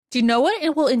Do you know what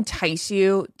it will entice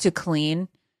you to clean?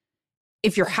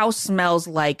 If your house smells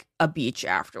like a beach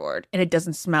afterward and it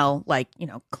doesn't smell like,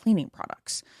 cleaning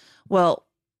products. Well,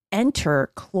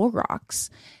 enter Clorox.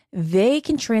 They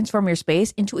can transform your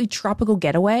space into a tropical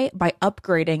getaway by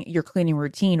upgrading your cleaning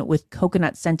routine with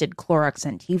coconut-scented Clorox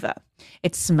Scentiva.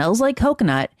 It smells like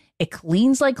coconut, it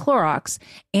cleans like Clorox,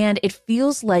 and it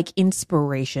feels like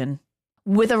inspiration.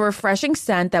 With a refreshing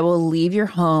scent that will leave your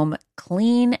home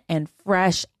clean and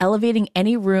fresh, elevating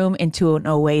any room into an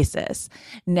oasis.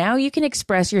 Now you can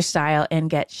express your style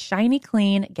and get shiny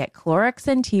clean. Get Clorox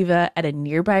Scentiva at a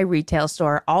nearby retail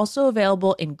store, also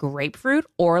available in grapefruit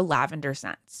or lavender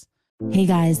scents. Hey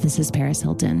guys, this is Paris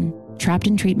Hilton. Trapped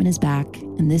in Treatment is back,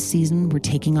 and this season we're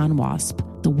taking on WASP,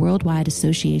 the Worldwide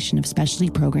Association of Specialty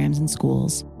Programs in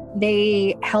Schools.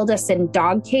 They held us in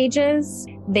dog cages.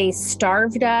 They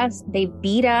starved us. They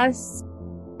beat us.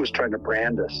 Was trying to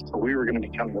brand us. So we were going to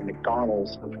become the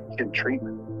McDonald's of kid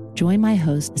treatment. Join my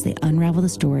hosts as they unravel the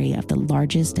story of the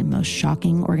largest and most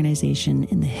shocking organization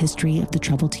in the history of the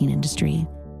troubled teen industry.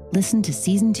 Listen to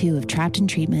Season 2 of Trapped in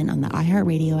Treatment on the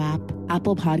iHeartRadio app,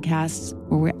 Apple Podcasts,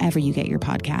 or wherever you get your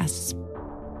podcasts.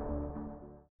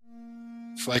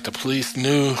 It's like the police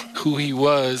knew who he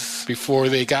was before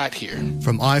they got here.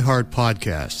 From iHeart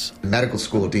Podcasts. The medical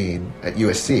school dean at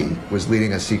USC was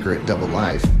leading a secret double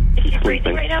life. He's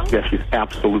breathing right now? Yes, he's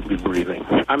absolutely breathing.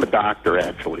 I'm a doctor,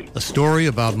 actually. A story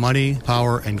about money,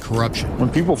 power, and corruption.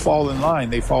 When people fall in line,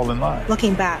 they fall in line.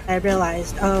 Looking back, I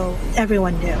realized,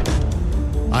 everyone knew.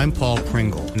 I'm Paul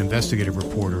Pringle, an investigative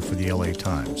reporter for the LA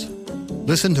Times.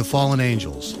 Listen to Fallen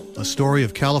Angels, a story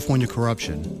of California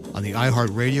corruption on the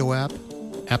iHeartRadio app,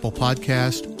 Apple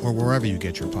Podcast, or wherever you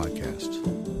get your podcasts.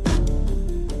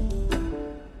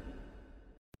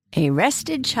 A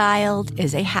rested child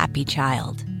is a happy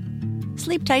child.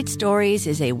 Sleep Tight Stories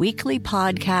is a weekly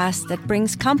podcast that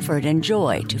brings comfort and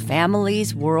joy to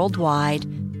families worldwide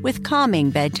with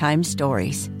calming bedtime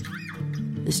stories.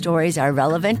 The stories are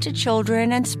relevant to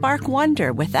children and spark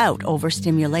wonder without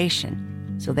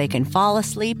overstimulation, so they can fall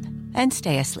asleep and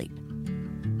stay asleep.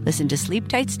 Listen to Sleep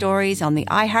Tight Stories on the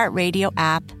iHeartRadio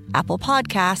app, Apple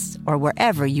Podcasts, or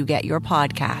wherever you get your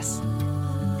podcasts.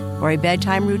 For a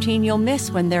bedtime routine you'll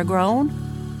miss when they're grown,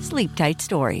 Sleep Tight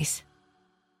Stories.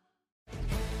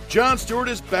 Jon Stewart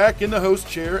is back in the host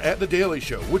chair at The Daily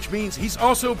Show, which means he's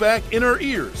also back in our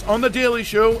ears on The Daily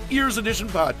Show Ears Edition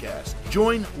podcast.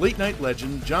 Join late-night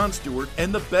legend Jon Stewart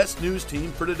and the best news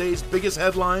team for today's biggest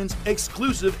headlines,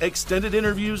 exclusive extended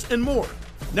interviews, and more.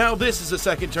 Now this is a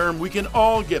second term we can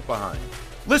all get behind.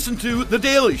 Listen to The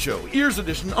Daily Show Ears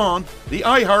Edition on the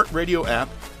iHeartRadio app,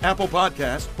 Apple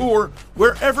Podcasts, or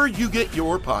wherever you get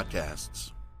your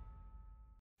podcasts.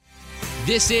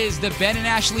 This is the Ben and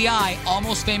Ashley I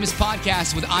Almost Famous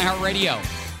podcast with iHeartRadio.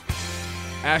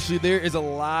 Ashley, there is a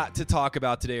lot to talk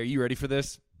about today. Are you ready for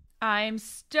this? I'm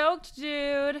stoked,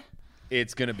 dude.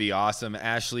 It's going to be awesome.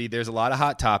 Ashley, there's a lot of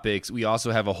hot topics. We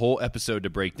also have a whole episode to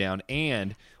break down,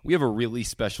 and we have a really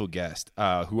special guest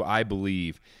who I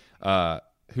believe,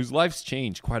 whose life's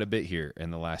changed quite a bit here in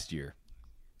the last year.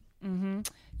 Mm-hmm.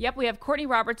 Yep, we have Courtney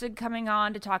Robertson coming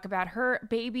on to talk about her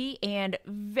baby and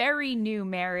very new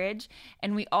marriage.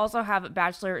 And we also have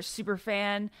Bachelor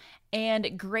superfan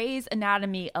and Grey's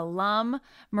Anatomy alum,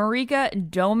 Marika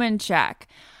Domanchek.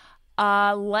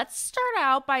 Let's start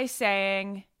out by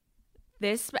saying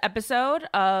this episode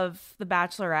of The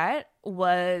Bachelorette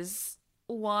was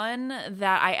one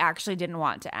that I actually didn't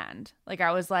want to end. Like,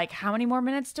 I was like, how many more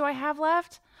minutes do I have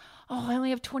left? Oh, I only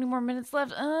have 20 more minutes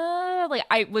left.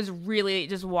 I was really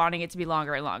just wanting it to be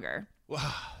longer and longer.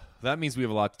 That means we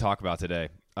have a lot to talk about today.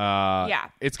 Yeah,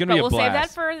 it's going to be a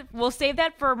blast. We'll save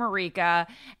that for Marika.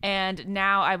 And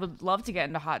now I would love to get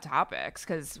into hot topics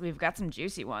because we've got some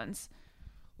juicy ones.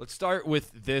 Let's start with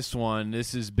this one.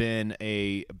 This has been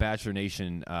a Bachelor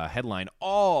Nation headline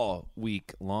all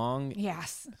week long.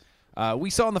 Yes. We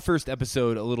saw in the first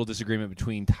episode a little disagreement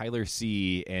between Tyler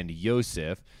C. and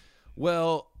Yosef.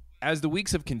 Well, as the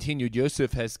weeks have continued,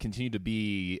 Yosef has continued to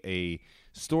be a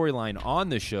storyline on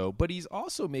the show, but he's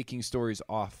also making stories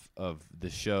off of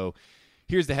the show.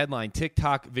 Here's the headline.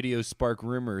 TikTok videos spark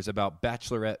rumors about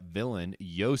Bachelorette villain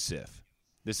Yosef.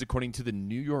 This according to the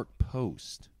New York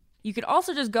Post. You could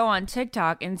also just go on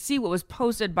TikTok and see what was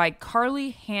posted by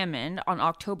Carly Hammond on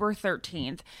October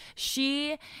 13th.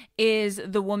 She is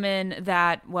the woman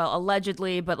that, well,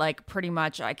 allegedly, but like pretty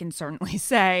much I can certainly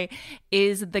say,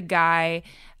 is the guy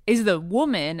is the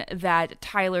woman that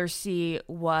Tyler C.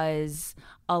 was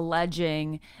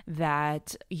alleging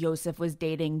that Yosef was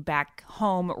dating back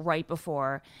home right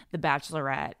before The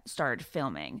Bachelorette started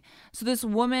filming. So this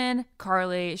woman,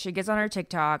 Carly, she gets on her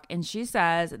TikTok and she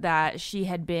says that she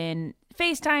had been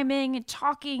FaceTiming,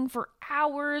 talking for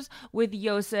hours with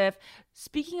Yosef,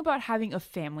 speaking about having a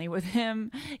family with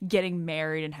him, getting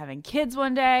married and having kids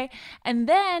one day. And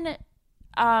then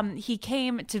he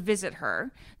came to visit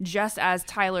her just as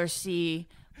Tyler C.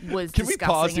 was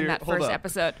discussing in that first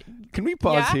episode. Can we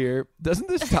pause here? Doesn't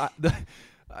this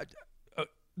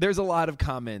there's a lot of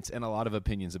comments and a lot of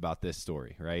opinions about this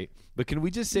story, right? But can we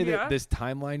just say that this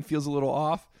timeline feels a little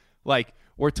off? Like,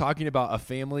 we're talking about a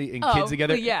family and kids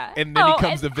together, and then he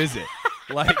comes to visit.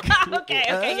 Like, okay,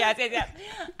 yes.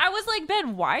 I was like,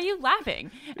 Ben, why are you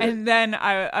laughing? And then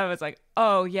I was like,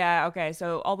 oh yeah, okay.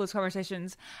 So all those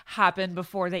conversations happened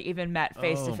before they even met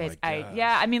face to face.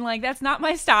 I mean, like, that's not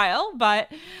my style,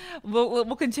 but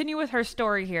we'll continue with her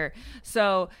story here.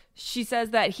 So she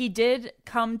says that he did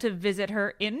come to visit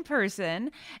her in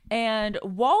person, and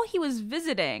while he was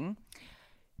visiting,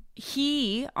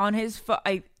 he on his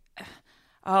phone.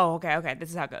 Oh, okay. This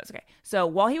is how it goes. Okay. So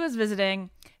while he was visiting,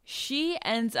 she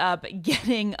ends up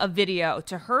getting a video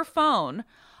to her phone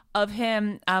of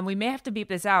him. We may have to beep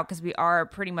this out because we are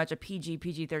pretty much a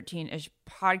PG-13-ish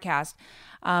podcast.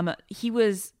 He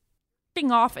was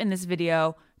being off in this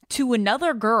video to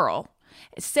another girl,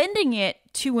 sending it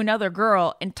to another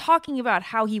girl and talking about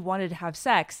how he wanted to have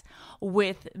sex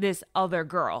with this other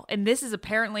girl. And this is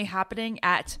apparently happening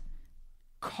at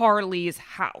Carly's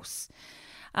house.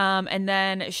 And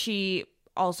then she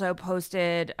also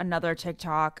posted another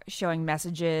TikTok showing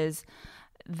messages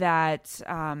that,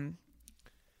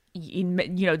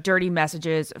 dirty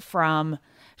messages from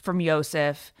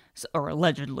Yosef, or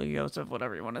allegedly Yosef,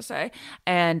 whatever you want to say.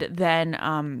 And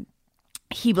then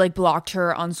he blocked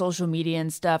her on social media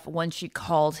and stuff when she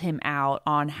called him out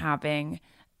on having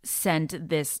sent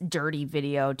this dirty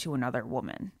video to another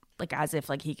woman, as if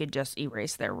he could just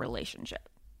erase their relationship.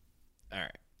 All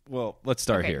right. Well, let's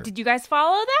start here. Did you guys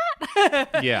follow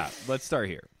that? Yeah, let's start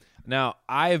here. Now,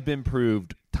 I have been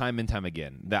proved time and time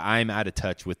again that I'm out of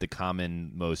touch with the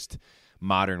common, most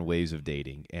modern ways of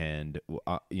dating. And,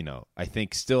 I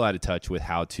think still out of touch with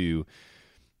how to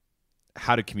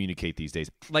communicate these days.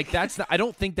 I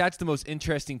don't think that's the most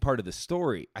interesting part of the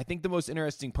story. I think the most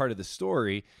interesting part of the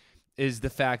story is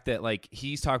the fact that,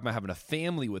 he's talking about having a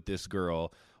family with this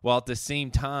girl while at the same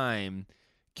time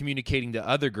communicating to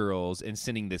other girls and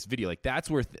sending this video. That's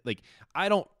where I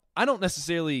don't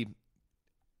necessarily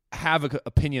have an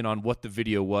opinion on what the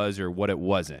video was or what it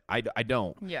wasn't. I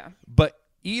don't. Yeah. But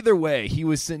either way, he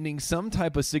was sending some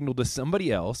type of signal to somebody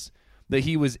else that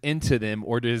he was into them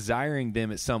or desiring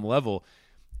them at some level.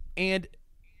 And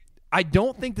I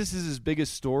don't think this is his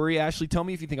biggest story. Ashley, tell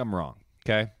me if you think I'm wrong.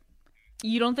 Okay.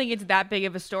 You don't think it's that big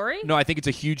of a story? No, I think it's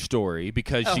a huge story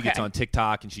because she gets on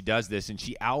TikTok and she does this and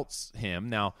she outs him.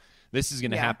 Now, this is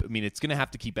going to happen. I mean, it's going to have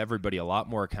to keep everybody a lot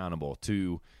more accountable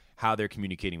to how they're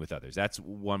communicating with others. That's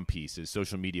one piece, is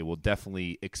social media will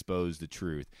definitely expose the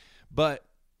truth. But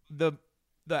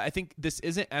I think this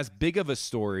isn't as big of a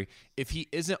story if he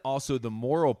isn't also the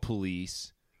moral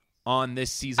police on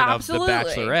this season of The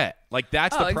Bachelorette.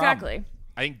 That's the problem. Exactly.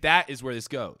 I think that is where this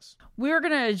goes. We're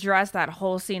going to address that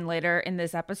whole scene later in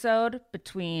this episode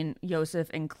between Yosef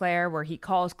and Claire, where he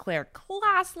calls Claire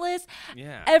classless.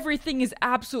 Yeah. Everything is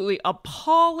absolutely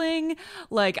appalling.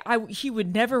 He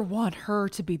would never want her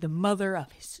to be the mother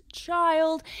of his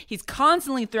child. He's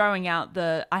constantly throwing out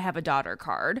the I have a daughter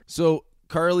card. So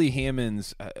Carly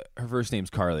Hammond's, her first name's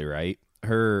Carly, right?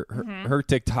 Her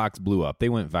TikToks blew up. They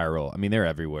went viral. I mean, they're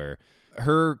everywhere.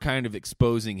 Her kind of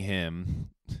exposing him,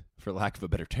 for lack of a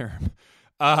better term,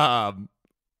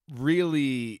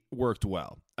 really worked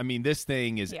well. I mean, this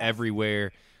thing is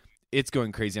everywhere. It's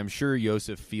going crazy. I'm sure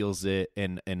Yosef feels it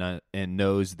and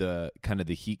knows the kind of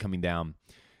the heat coming down.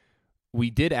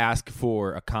 We did ask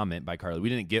for a comment by Carly. We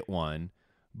didn't get one,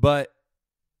 but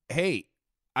hey,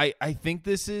 I think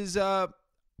this is one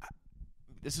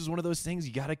of those things.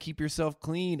 You got to keep yourself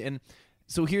clean. And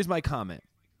so here's my comment: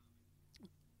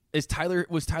 was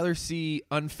Tyler C.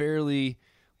 unfairly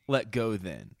let go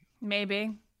then?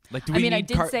 Maybe. Do we need I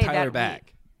did say Tyler that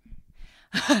back?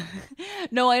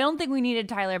 No, I don't think we needed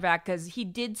Tyler back because he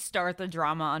did start the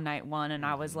drama on night one, and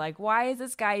I was like, why is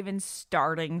this guy even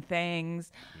starting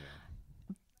things?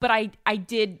 Yeah. But I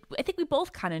think we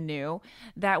both kind of knew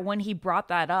that when he brought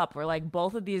that up, we're like,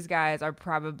 both of these guys are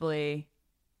probably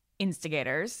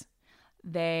instigators.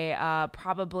 they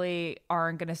probably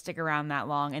aren't going to stick around that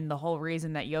long. And the whole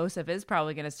reason that Yosef is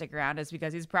probably going to stick around is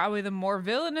because he's probably the more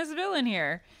villainous villain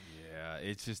here. Yeah,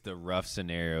 it's just a rough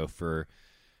scenario for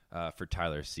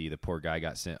Tyler C. The poor guy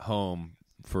got sent home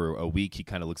for a week. He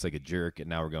kind of looks like a jerk, and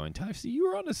now we're going, Tyler C., you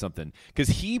were onto something. Because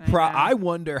I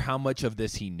wonder how much of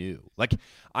this he knew. Like,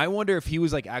 I wonder if he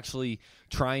was like actually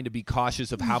trying to be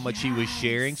cautious of how much he was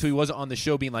sharing, so he wasn't on the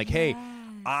show being like, hey,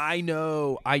 I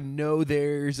know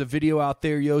there's a video out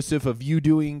there, Yosef, of you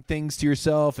doing things to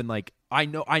yourself, and like I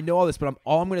know all this, but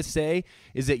all I'm going to say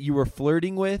is that you were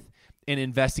flirting with and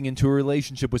investing into a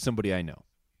relationship with somebody I know.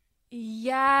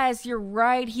 Yes, you're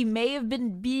right. He may have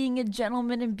been being a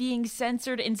gentleman and being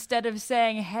censored instead of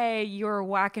saying, hey, you're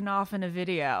whacking off in a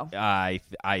video. I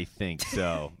think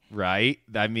so, right?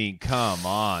 I mean, come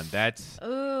on. That's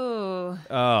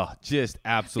just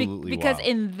absolutely because wild.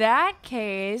 In that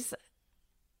case,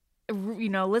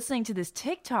 listening to this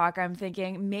TikTok, I'm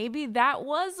thinking maybe that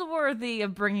was worthy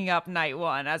of bringing up night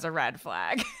one as a red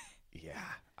flag. Yeah,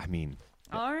 I mean,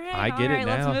 all right, I get it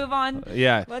now. Let's move on.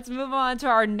 Let's move on to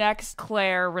our next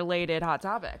Claire-related hot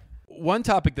topic. One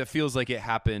topic that feels like it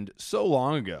happened so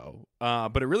long ago,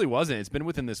 but it really wasn't. It's been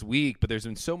within this week, but there's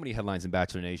been so many headlines in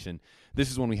Bachelor Nation. This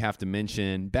is one we have to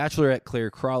mention. Bachelorette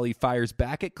Clare-Crawley fires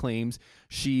back at claims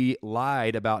she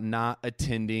lied about not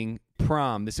attending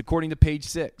prom. This according to Page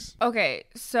 6. Okay,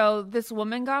 so this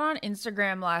woman got on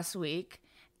Instagram last week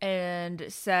and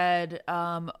said,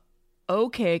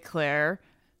 okay, Claire,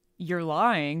 you're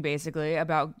lying basically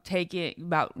about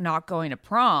not going to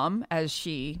prom, as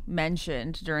she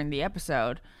mentioned during the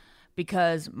episode,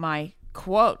 because my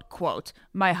quote,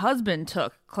 my husband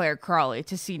took Clare-Crawley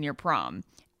to senior prom.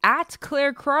 At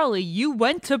Clare-Crawley, you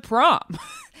went to prom.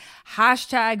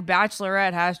 Hashtag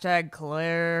Bachelorette, hashtag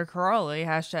Clare-Crawley,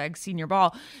 hashtag senior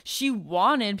ball. She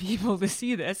wanted people to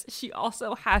see this. She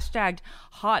also hashtagged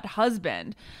hot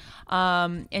husband.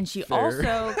 And she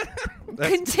also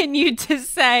continued to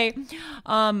say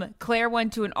Claire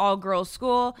went to an all-girls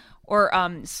school, or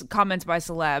comments by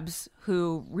celebs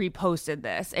who reposted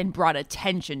this and brought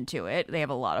attention to it. They have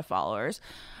a lot of followers.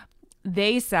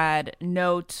 They said,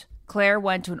 note, Claire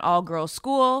went to an all-girls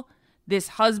school. This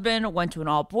husband went to an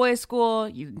all-boys school.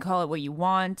 You can call it what you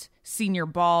want. Senior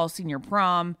ball, senior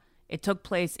prom. It took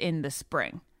place in the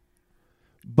spring.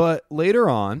 But later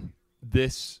on,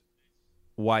 this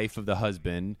wife of the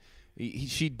husband,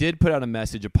 she did put out a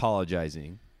message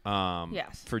apologizing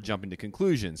for jumping to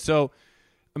conclusions. So,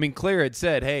 I mean, Claire had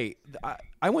said, hey,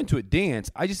 I went to a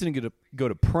dance. I just didn't get to go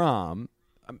to prom.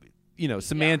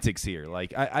 Semantics here.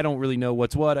 Like, I don't really know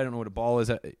what's what. I don't know what a ball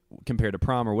is compared to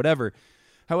prom or whatever.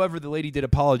 However, the lady did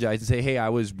apologize and say, hey, I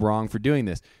was wrong for doing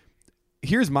this.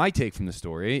 Here's my take from the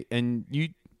story, and you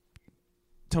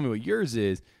tell me what yours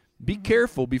is. Be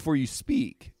careful before you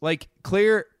speak. Like,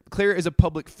 Claire is a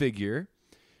public figure.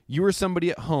 You are somebody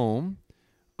at home.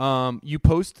 You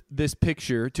post this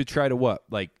picture to try to what?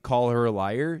 Like, call her a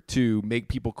liar, to make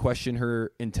people question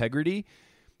her integrity.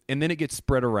 And then it gets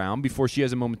spread around before she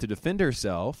has a moment to defend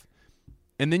herself.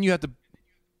 And then you have to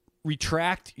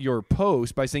retract your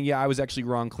post by saying, yeah, I was actually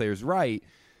wrong, Claire's right.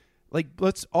 Like,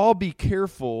 let's all be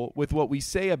careful with what we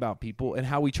say about people and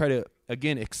how we try to,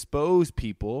 again, expose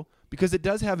people, because it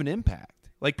does have an impact.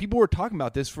 Like, people were talking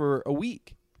about this for a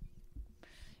week.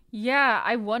 Yeah,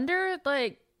 I wonder,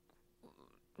 like,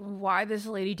 why this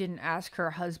lady didn't ask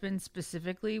her husband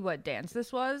specifically what dance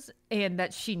this was, and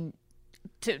that she,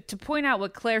 to point out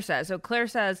what Claire says. So Claire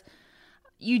says,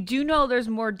 you do know there's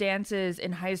more dances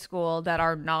in high school that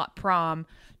are not prom.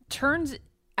 Turns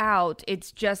out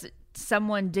it's just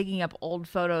someone digging up old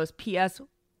photos. P.S.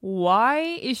 Why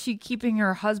is she keeping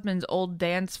her husband's old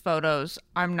dance photos?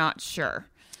 I'm not sure.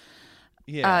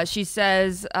 Yeah. She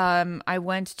says, I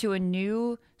went to a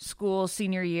new school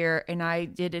senior year and I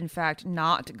did, in fact,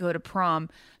 not go to prom.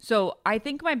 So I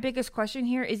think my biggest question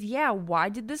here is, why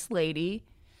did this lady,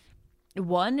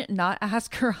 one, not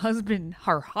ask her husband,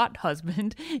 her hot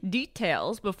husband,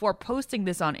 details before posting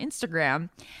this on Instagram?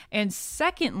 And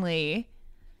secondly,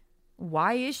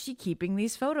 why is she keeping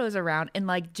these photos around? And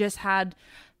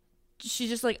she's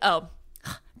just like, oh,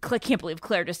 I can't believe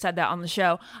Claire just said that on the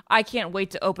show. I can't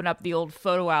wait to open up the old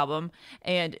photo album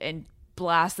and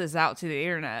blast this out to the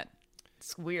internet.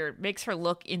 It's weird. Makes her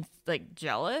look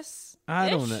jealous. I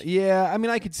don't know. Yeah, I mean,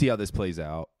 I could see how this plays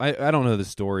out. I don't know the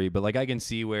story, but I can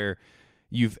see where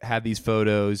you've had these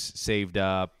photos saved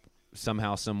up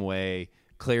somehow, some way.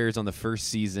 Claire's on the first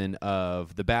season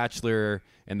of The Bachelor,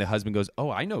 and the husband goes, "Oh,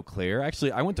 I know Claire.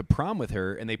 Actually, I went to prom with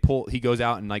her." And he goes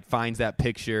out and finds that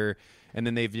picture. And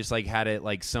then they've just had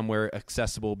it somewhere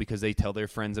accessible because they tell their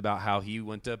friends about how he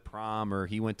went to prom or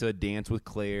he went to a dance with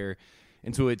Claire.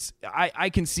 And so I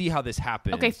can see how this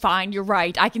happens. Okay, fine. You're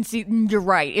right. I can see you're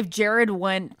right. If Jared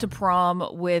went to prom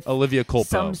with Olivia Culpo,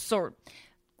 some sort.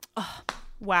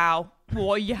 Wow.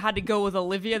 Well, you had to go with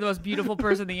Olivia, the most beautiful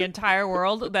person in the entire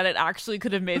world that it actually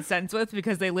could have made sense with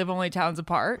because they live only towns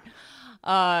apart.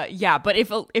 Yeah, but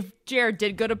if Jared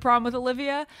did go to prom with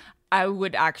Olivia, I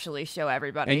would actually show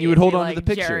everybody. And you would hold on to the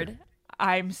picture. Jared,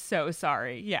 I'm so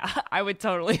sorry. Yeah, I would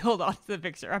totally hold on to the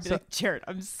picture. I'd be like, Jared,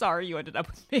 I'm sorry you ended up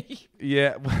with me.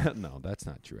 Yeah, well, no, that's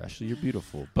not true. Ashley, you're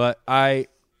beautiful. But I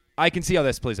can see how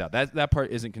this plays out. That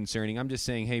part isn't concerning. I'm just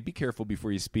saying, hey, be careful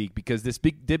before you speak because this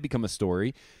did become a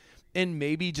story. And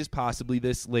maybe just possibly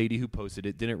this lady who posted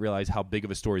it didn't realize how big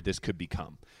of a story this could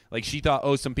become. Like she thought,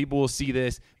 oh, some people will see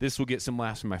this. This will get some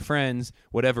laughs from my friends,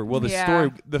 whatever. Well,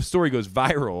 the story goes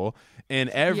viral and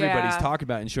everybody's talking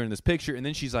about it and showing this picture. And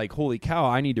then she's like, holy cow,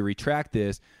 I need to retract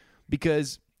this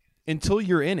because until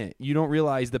you're in it, you don't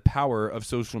realize the power of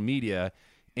social media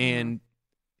and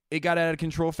it got out of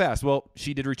control fast. Well,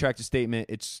 she did retract a statement.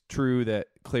 It's true that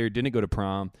Claire didn't go to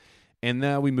prom. And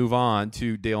now we move on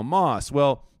to Dale Moss.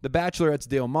 Well, the Bachelorette's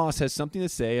Dale Moss has something to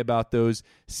say about those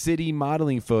city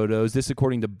modeling photos. This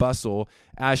according to Bustle.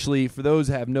 Ashley, for those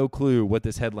who have no clue what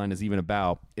this headline is even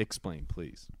about, explain,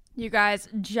 please. You guys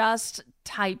just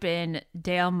type in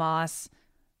Dale Moss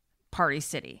Party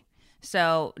City.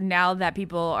 So now that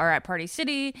people are at Party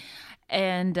City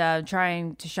and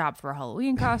trying to shop for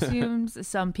Halloween costumes,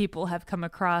 some people have come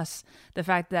across the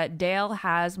fact that Dale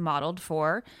has modeled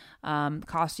for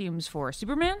costumes for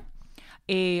Superman,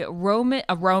 a Roman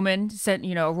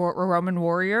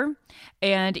warrior,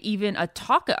 and even a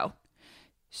taco.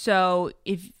 So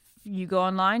if you go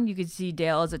online, you can see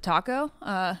Dale as a taco.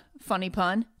 Funny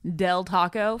pun. Del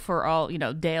Taco for all,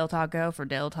 Dale Taco for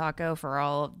Del Taco for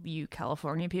all you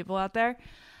California people out there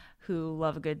who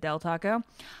love a good Del Taco.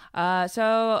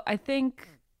 So I think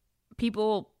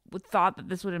people thought that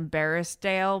this would embarrass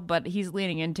Dale, but he's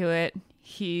leaning into it.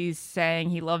 He's saying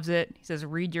he loves it. He says,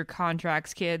 read your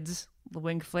contracts, kids. The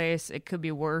wink face, it could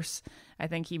be worse. I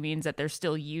think he means that they're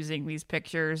still using these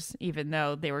pictures, even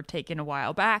though they were taken a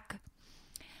while back.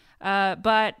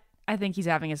 But I think he's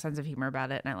having a sense of humor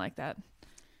about it, and I like that.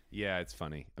 Yeah, it's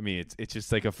funny. I mean, it's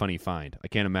just like a funny find. I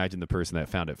can't imagine the person that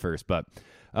found it first. But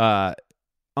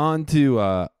on to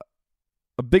a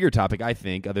bigger topic, I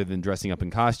think, other than dressing up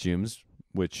in costumes,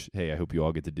 which, hey, I hope you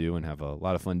all get to do and have a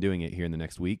lot of fun doing it here in the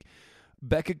next week.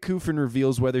 Becca Kufrin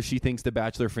reveals whether she thinks the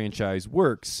Bachelor franchise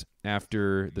works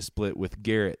after the split with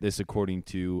Garrett. This according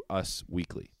to Us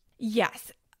Weekly.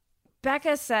 Yes.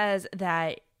 Becca says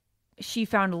that she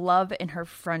found love in her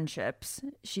friendships.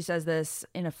 She says this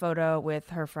in a photo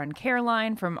with her friend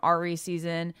Caroline from Ari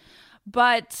season.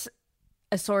 But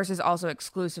a source is also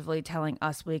exclusively telling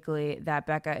Us Weekly that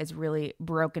Becca is really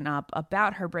broken up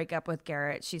about her breakup with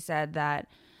Garrett. She said that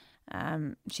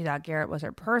she thought Garrett was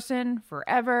her person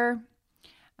forever.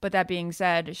 But that being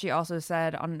said, she also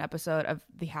said on an episode of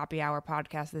the Happy Hour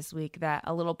podcast this week that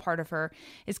a little part of her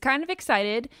is kind of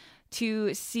excited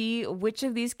to see which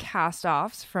of these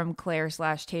cast-offs from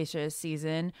Claire/Tayshia's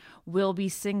season will be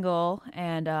single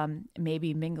and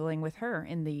maybe mingling with her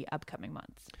in the upcoming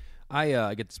months.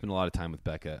 I get to spend a lot of time with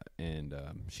Becca, and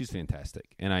she's fantastic.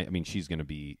 And I mean, she's gonna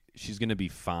be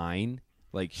fine.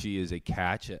 Like, she is a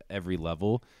catch at every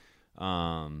level.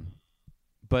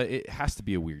 But it has to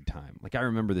be a weird time. Like, I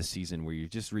remember this season where you've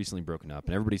just recently broken up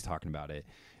and everybody's talking about it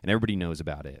and everybody knows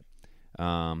about it.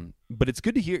 But it's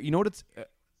good to hear,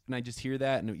 and I just hear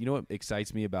that. And you know what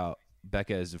excites me about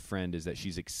Becca as a friend is that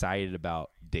she's excited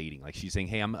about dating. Like, she's saying,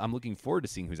 hey, I'm looking forward to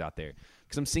seeing who's out there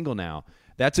because I'm single now.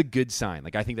 That's a good sign.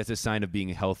 Like, I think that's a sign of being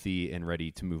healthy and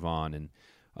ready to move on. And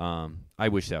I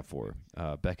wish that for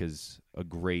her. Becca's a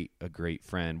great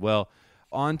friend. Well,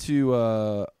 on to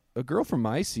a girl from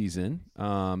my season,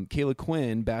 Kayla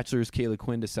Quinn, Bachelor's Kayla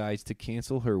Quinn, decides to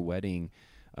cancel her wedding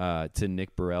to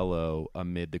Nick Borello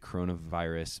amid the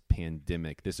coronavirus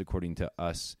pandemic. This according to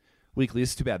Us Weekly. This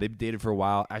is too bad. They've dated for a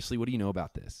while. Ashley, what do you know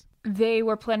about this? They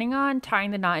were planning on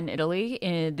tying the knot in Italy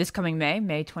in this coming May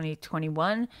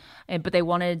 2021, but they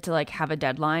wanted to have a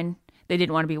deadline. They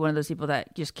didn't want to be one of those people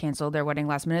that just canceled their wedding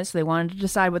last minute. So they wanted to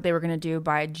decide what they were going to do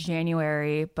by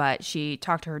January. But she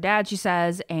talked to her dad, she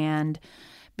says, and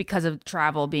because of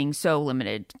travel being so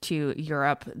limited to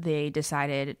Europe, they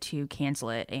decided to cancel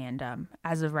it. And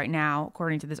as of right now,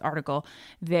 according to this article,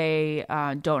 they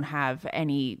don't have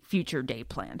any future date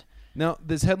planned. Now,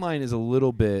 this headline is a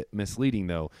little bit misleading,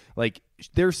 though. Like,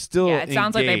 they're still it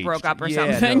sounds like they broke up or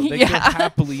something. No, they're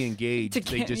happily engaged.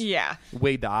 They just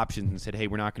weighed the options and said, hey,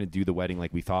 we're not going to do the wedding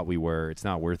like we thought we were. It's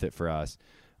not worth it for us.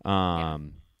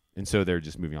 And so they're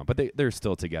just moving on. But they're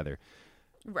still together.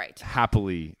 right,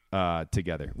 happily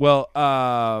together. Well,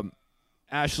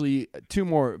 Ashley, two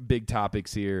more big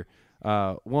topics here.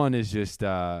 One is just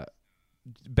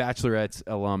Bachelorette's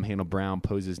alum Hannah Brown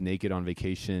poses naked on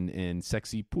vacation in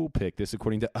sexy pool pic. This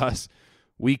according to Us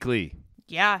Weekly.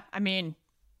 Yeah, I mean,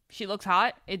 she looks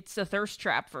hot. It's a thirst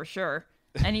trap for sure.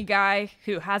 Any guy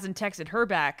who hasn't texted her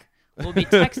back will be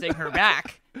texting her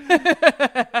back.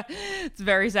 It's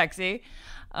very sexy.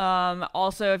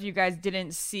 Also, if you guys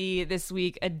didn't see this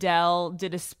week, Adele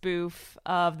did a spoof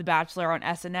of The Bachelor on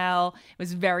SNL. It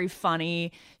was very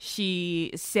funny.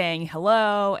 She sang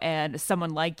Hello and Someone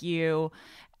Like You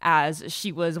as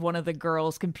she was one of the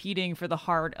girls competing for the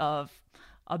heart of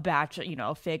a bachelor,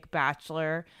 a fake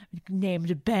bachelor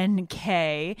named Ben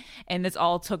K. And this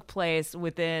all took place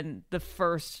within the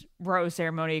first rose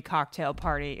ceremony cocktail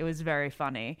party. It was very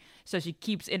funny. So she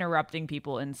keeps interrupting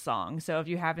people in song. So if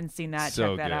you haven't seen that,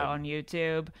 check that out on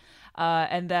YouTube.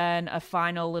 And then a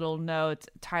final little note,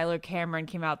 Tyler Cameron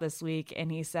came out this week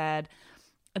and he said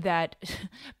that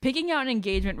picking out an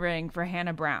engagement ring for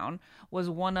Hannah Brown was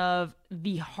one of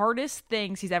the hardest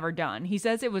things he's ever done. He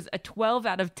says it was a 12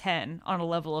 out of 10 on a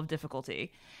level of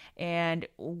difficulty. And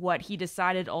what he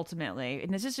decided ultimately,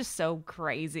 and this is just so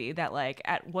crazy that like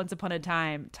at once upon a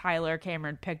time, Tyler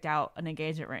Cameron picked out an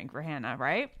engagement ring for Hannah,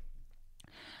 right?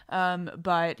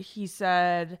 But he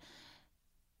said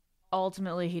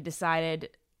ultimately he decided,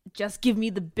 just give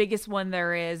me the biggest one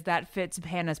there is that fits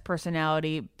Hannah's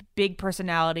personality, big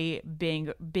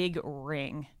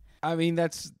ring. I mean,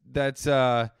 it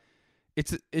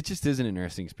just is an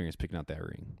interesting experience picking out that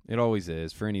ring. It always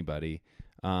is for anybody.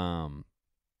 But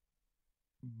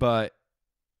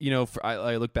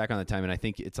I look back on the time and I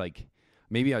think it's like,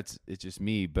 maybe it's just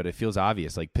me, but it feels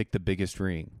obvious. Like pick the biggest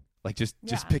ring. Like just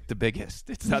pick the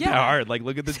biggest. It's not that hard. Like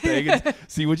look at this thing and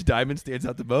see which diamond stands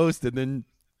out the most, and then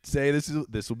say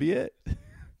this will be it.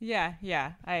 Yeah,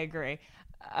 I agree.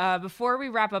 Before we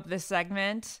wrap up this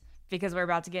segment, because we're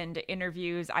about to get into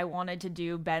interviews, I wanted to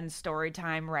do Ben's story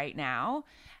time right now.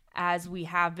 As we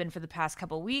have been for the past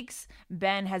couple weeks,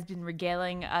 Ben has been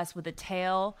regaling us with a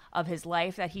tale of his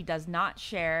life that he does not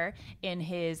share in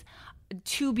his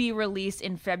to-be released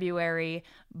in February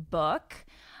book.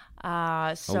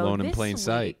 Alone in Plain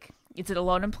Sight. It's an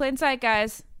Alone in Plain Sight,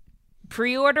 guys.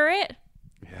 Pre-order it.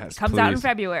 Yes, it comes out in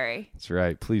February. That's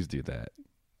right. Please do that.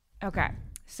 Okay.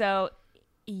 So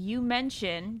you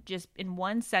mentioned just in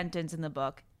one sentence in the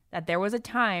book that there was a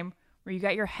time where you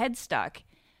got your head stuck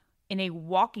in a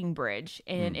walking bridge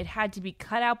and it had to be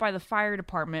cut out by the fire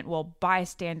department while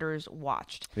bystanders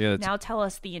watched. Yeah, now tell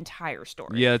us the entire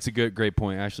story. Yeah, it's a great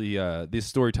point. Actually, this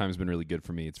story time has been really good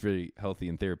for me. It's very healthy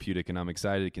and therapeutic, and I'm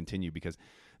excited to continue because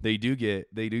they do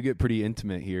get pretty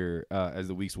intimate here as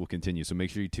the weeks will continue. So make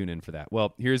sure you tune in for that.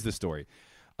 Well, here's the story.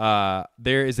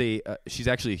 There is she's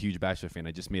actually a huge Bachelor fan.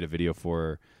 I just made a video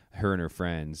for her and her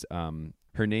friends.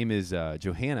 Her name is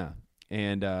Johanna,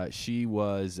 and she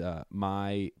was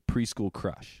my preschool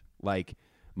crush, like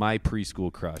my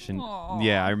preschool crush. And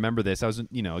yeah, I remember this. I was,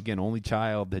 again, only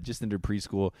child that just entered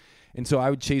preschool. And so I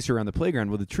would chase her around the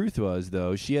playground. Well, the truth was,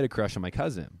 though, she had a crush on my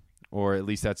cousin, or at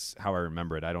least that's how I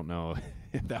remember it. I don't know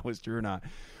if that was true or not.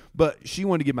 But she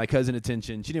wanted to give my cousin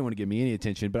attention. She didn't want to give me any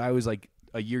attention, but I was like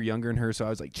a year younger than her, so I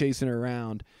was like chasing her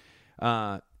around.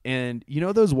 And you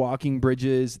know those walking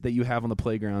bridges that you have on the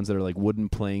playgrounds that are like wooden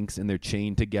planks and they're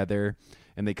chained together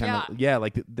and they kind of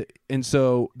and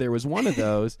so there was one of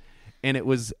those and it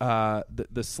was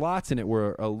the slots in it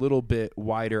were a little bit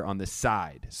wider on the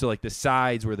side. So like the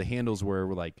sides where the handles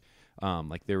were like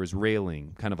there was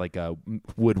railing, kind of like a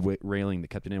wood railing that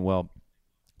kept it in. Well,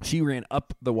 she ran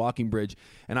up the walking bridge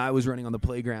and I was running on the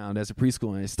playground as a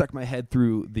preschool and I stuck my head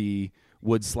through the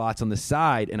wood slots on the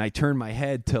side and I turned my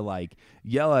head to like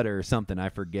yell at her or something, I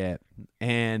forget,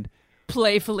 and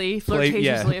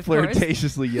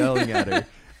flirtatiously yelling at her.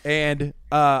 And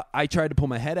I tried to pull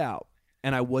my head out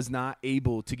and I was not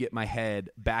able to get my head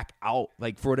back out.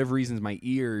 Like for whatever reasons, my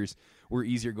ears were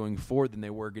easier going forward than they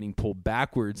were getting pulled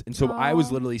backwards. And so I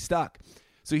was literally stuck.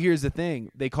 So here's the thing.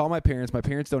 They call my parents. My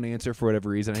parents don't answer for whatever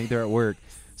reason. I think they're at work.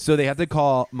 So they have to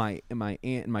call my aunt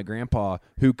and my grandpa,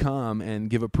 who come and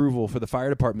give approval for the fire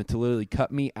department to literally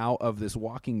cut me out of this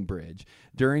walking bridge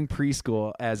during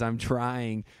preschool as I'm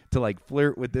trying to like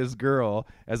flirt with this girl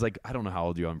as like, I don't know how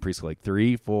old you are in preschool, like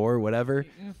 3, 4, whatever.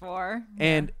 4.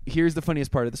 And here's the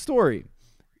funniest part of the story.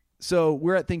 So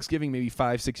we're at Thanksgiving maybe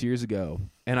 5, 6 years ago,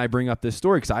 and I bring up this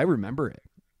story because I remember it.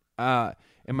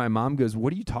 And my mom goes,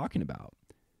 "What are you talking about?"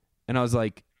 And I was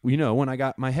like, when I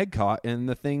got my head caught in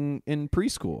the thing in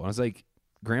preschool. I was like,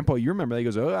 "Grandpa, you remember that?" He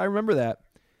goes, "Oh, I remember that."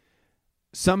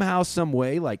 Somehow, some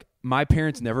way, like my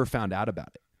parents never found out about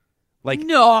it. Like,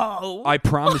 no, I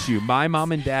promise you, my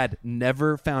mom and dad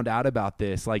never found out about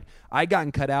this. Like, I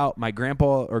gotten cut out. My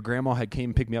grandpa or grandma had came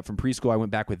and picked me up from preschool. I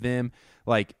went back with them.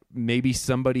 Like, maybe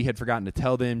somebody had forgotten to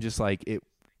tell them, just like it,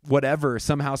 whatever,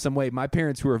 somehow, some way. My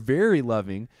parents, who are very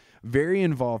loving, very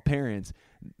involved parents,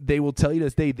 they will tell you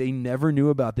this day, they never knew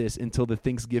about this until the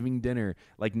Thanksgiving dinner,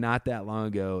 like not that long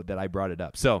ago that I brought it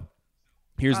up. So,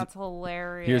 that's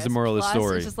hilarious. Here's the moral of the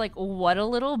story. It's just like, what a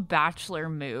little bachelor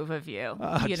move of you.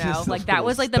 You know, just like that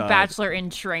was like the bachelor in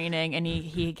training, and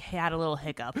he had a little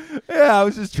hiccup. Yeah, I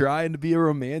was just trying to be a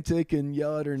romantic and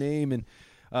yell at her name, and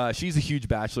she's a huge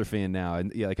Bachelor fan now.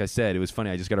 And yeah, like I said, it was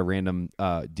funny. I just got a random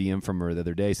DM from her the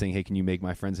other day saying, "Hey, can you make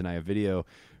my friends and I a video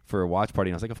for a watch party?"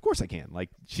 And I was like, "Of course I can."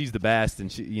 Like, she's the best,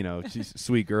 and she, you know, she's a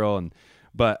sweet girl.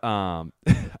 But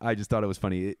I just thought it was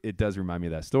funny. It does remind me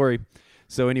of that story.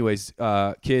 So anyways,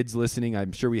 kids listening,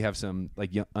 I'm sure we have some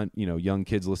like young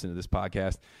kids listening to this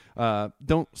podcast.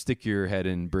 Don't stick your head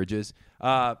in bridges.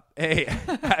 Hey,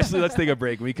 Ashley, let's take a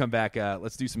break. When we come back,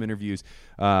 let's do some interviews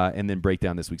and then break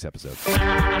down this week's episode.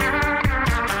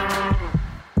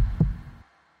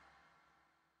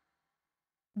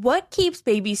 What keeps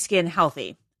baby skin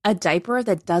healthy? A diaper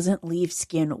that doesn't leave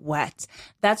skin wet.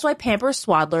 That's why Pampers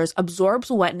Swaddlers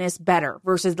absorbs wetness better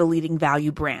versus the leading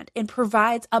value brand and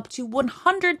provides up to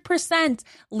 100%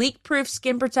 leak-proof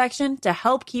skin protection to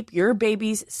help keep your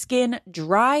baby's skin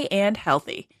dry and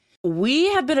healthy.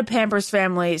 We have been a Pampers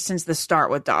family since the start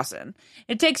with Dawson.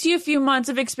 It takes you a few months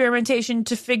of experimentation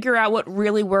to figure out what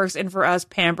really works, and for us,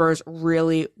 Pampers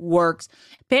really works.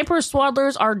 Pampers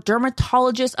Swaddlers are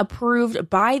dermatologist approved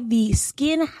by the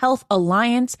Skin Health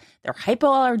Alliance. They're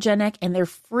hypoallergenic and they're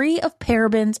free of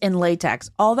parabens and latex.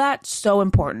 All that so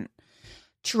important.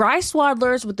 Try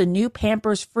Swaddlers with the new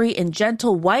Pampers Free and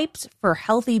Gentle wipes for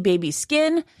healthy baby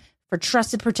skin. For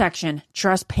trusted protection,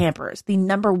 trust Pampers, the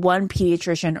 #1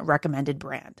 pediatrician recommended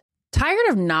brand. Tired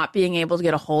of not being able to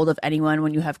get a hold of anyone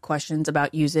when you have questions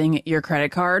about using your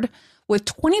credit card? With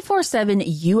 24/7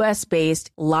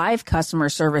 US-based live customer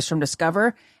service from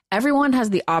Discover, everyone has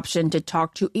the option to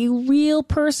talk to a real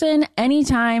person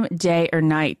anytime, day or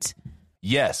night.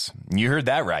 Yes, you heard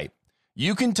that right.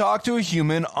 You can talk to a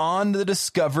human on the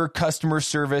Discover customer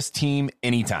service team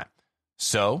anytime.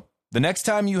 So, the next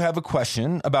time you have a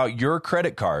question about your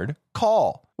credit card,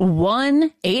 call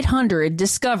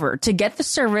 1-800-DISCOVER to get the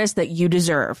service that you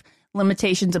deserve.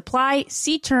 Limitations apply.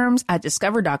 See terms at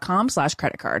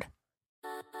discover.com/creditcard.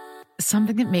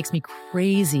 Something that makes me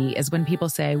crazy is when people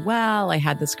say, well, I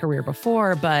had this career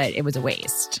before, but it was a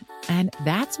waste. And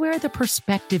that's where the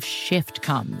perspective shift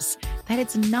comes, that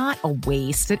it's not a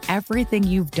waste, that everything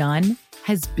you've done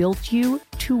has built you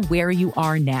to where you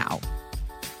are now.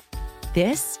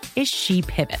 This is She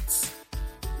Pivots,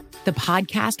 the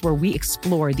podcast where we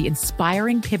explore the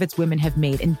inspiring pivots women have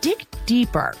made and dig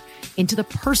deeper into the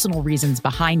personal reasons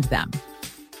behind them.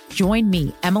 Join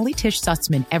me, Emily Tish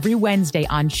Sussman, every Wednesday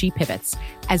on She Pivots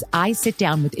as I sit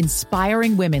down with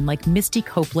inspiring women like Misty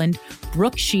Copeland,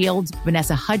 Brooke Shields,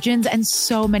 Vanessa Hudgens, and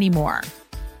so many more.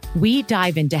 We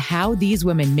dive into how these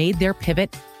women made their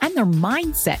pivot and their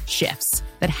mindset shifts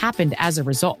that happened as a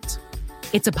result.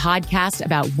 It's a podcast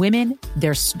about women,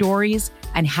 their stories,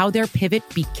 and how their pivot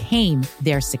became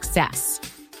their success.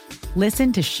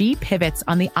 Listen to She Pivots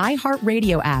on the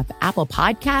iHeartRadio app, Apple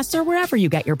Podcasts, or wherever you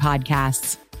get your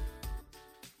podcasts.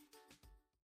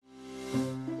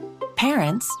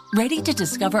 Parents, ready to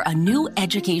discover a new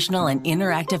educational and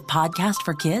interactive podcast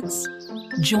for kids?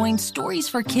 Join Stories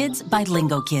for Kids by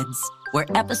Lingo Kids, where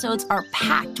episodes are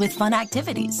packed with fun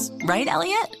activities. Right,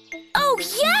 Elliot? Oh,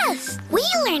 yes! We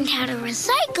learned how to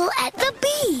recycle at the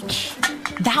beach.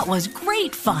 That was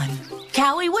great fun.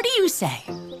 Callie, what do you say?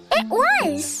 It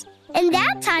was. And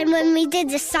that time when we did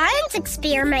the science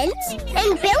experiments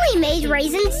and Billy made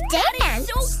raisins dance.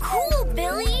 So cool,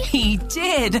 Billy. He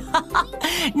did.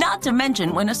 Not to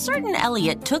mention when a certain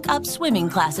Elliot took up swimming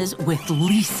classes with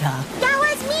Lisa. That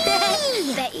was me.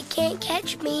 Bet you can't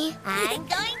catch me. I'm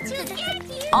going to get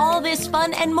you. All this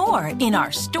fun and more in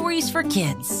our Stories for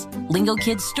Kids. Lingo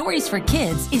Kids Stories for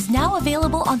Kids is now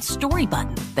available on Story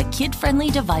Button, the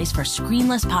kid-friendly device for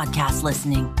screenless podcast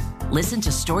listening. Listen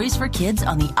to Stories for Kids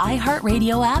on the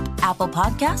iHeartRadio app, Apple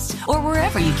Podcasts, or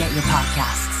wherever you get your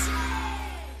podcasts.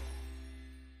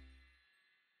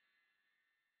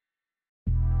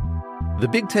 The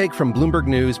Big Take from Bloomberg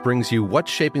News brings you what's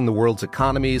shaping the world's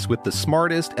economies with the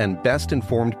smartest and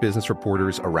best-informed business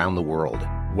reporters around the world.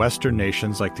 Western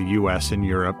nations like the U.S. and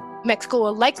Europe. Mexico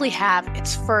will likely have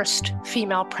its first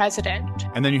female president.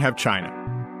 And then you have China.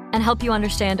 And help you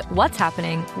understand what's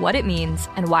happening, what it means,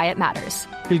 and why it matters.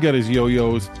 He'll get his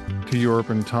yo-yos to Europe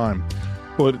in time.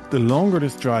 But the longer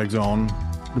this drags on,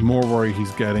 the more worry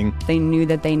he's getting. They knew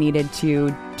that they needed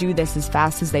to do this as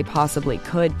fast as they possibly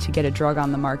could to get a drug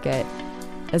on the market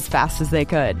as fast as they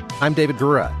could. I'm David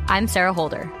Gura. I'm Sarah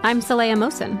Holder. I'm Saleha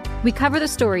Mosin. We cover the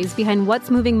stories behind what's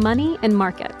moving money and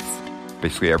markets.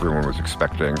 Basically, everyone was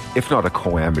expecting, if not a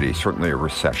calamity, certainly a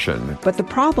recession. But the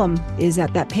problem is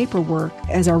that paperwork,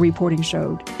 as our reporting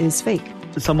showed, is fake.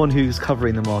 As someone who's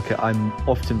covering the market, I'm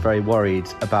often very worried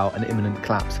about an imminent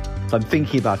collapse. So I'm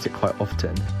thinking about it quite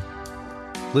often.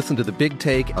 Listen to The Big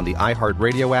Take on the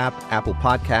iHeartRadio app, Apple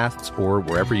Podcasts, or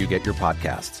wherever you get your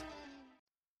podcasts.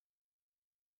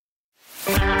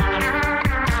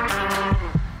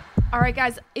 All right,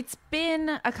 guys, it's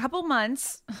been a couple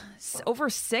months, over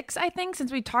 6, I think,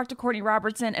 since we talked to Courtney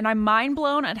Robertson, and I'm mind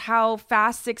blown at how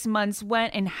fast 6 months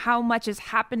went and how much has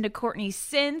happened to Courtney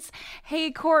since. Hey,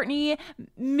 Courtney,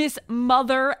 Miss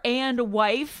Mother and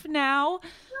Wife now.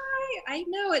 Hi, I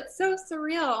know, it's so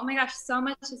surreal. Oh my gosh, so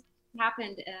much has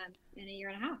happened in a year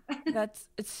and a half.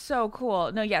 It's so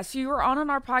cool. No, yes, you were on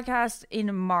our podcast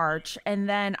in March, and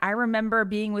then I remember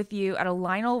being with you at a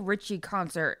Lionel Richie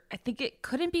concert. I think it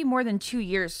couldn't be more than 2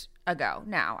 years ago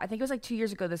now. I think it was like 2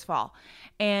 years ago this fall.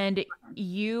 And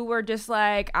you were just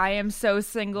like, I am so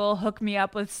single, hook me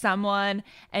up with someone.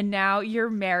 And now you're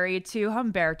married to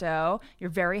Humberto, your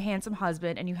very handsome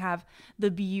husband, and you have the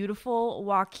beautiful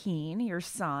Joaquin, your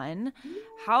son.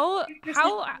 How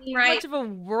much of a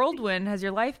whirlwind has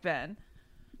your life been?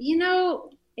 You know,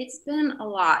 it's been a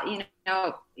lot. You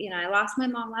know, I lost my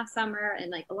mom last summer, and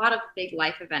like a lot of big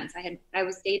life events. I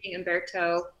was dating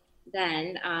Humberto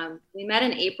then. We met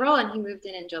in April, and he moved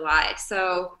in July.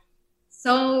 So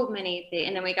many things.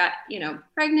 And then we got,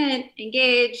 pregnant,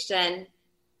 engaged, and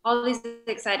all these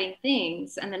exciting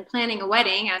things. And then planning a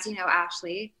wedding, as you know,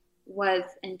 Ashley, was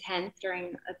intense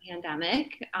during a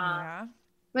pandemic.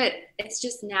 But it's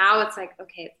just now it's like,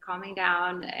 okay, it's calming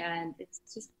down, and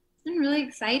it's been really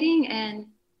exciting and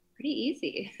pretty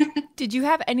easy. Did you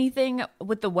have anything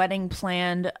with the wedding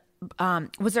planned?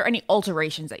 Was there any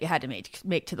alterations that you had to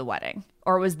make to the wedding,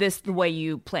 or was this the way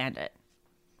you planned it?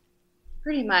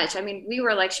 Pretty much. I mean, we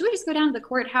were like, should we just go down to the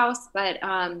courthouse? But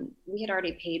we had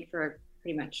already paid for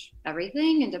pretty much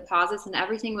everything, and deposits, and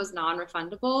everything was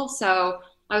non-refundable. So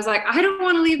I was like, I don't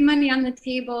want to leave money on the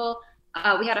table.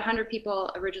 We had 100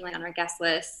 people originally on our guest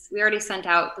list. We already sent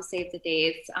out the save the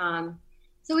dates.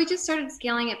 So we just started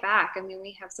scaling it back. I mean,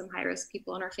 we have some high-risk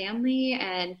people in our family,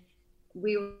 and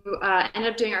we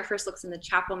ended up doing our first looks in the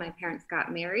chapel my parents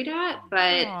got married at,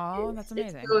 but that's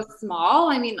amazing. It's so small.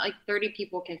 I mean, like 30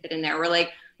 people can fit in there. We're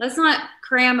like, let's not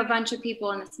cram a bunch of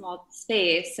people in a small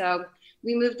space. So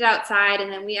we moved outside,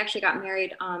 and then we actually got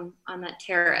married on that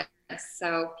terrace.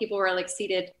 So people were like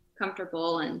seated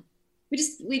comfortable, and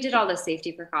we did all the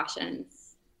safety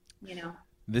precautions,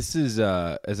 This is,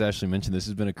 as Ashley mentioned, this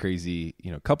has been a crazy,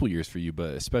 couple years for you,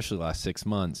 but especially the last 6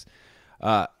 months.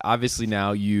 Obviously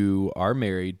now you are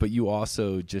married, but you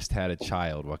also just had a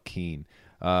child, Joaquin.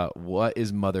 What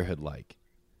is motherhood like?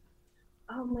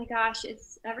 Oh my gosh,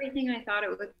 it's everything I thought it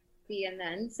would be and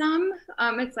then some.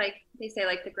 It's like they say,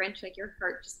 like the Grinch, like your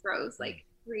heart just grows like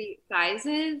 3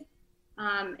 sizes.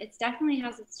 It definitely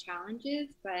has its challenges,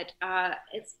 but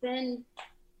it's been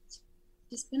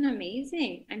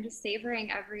amazing. I'm just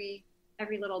savoring every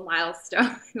little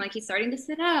milestone. Like he's starting to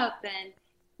sit up, and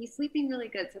he's sleeping really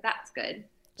good, so that's good.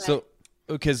 But so,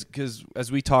 because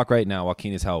as we talk right now,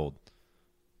 Joaquin is how old?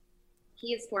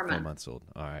 He is 4 months. 4 months old.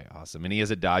 All right, awesome. And he has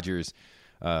a Dodgers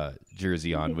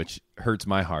jersey on, which hurts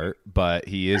my heart, but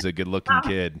he is a good-looking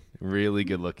kid, really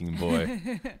good-looking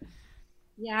boy.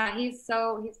 Yeah, he's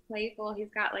playful.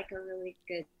 He's got like a really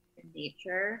good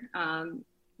nature.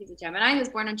 He's a Gemini. He was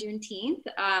born on Juneteenth.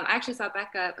 I actually saw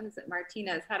Becca,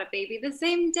 Martinez, had a baby the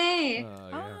same day.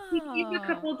 He came a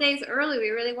couple of days early. We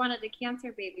really wanted a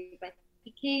cancer baby, but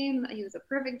he came. He was a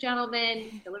perfect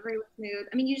gentleman. Delivery was smooth.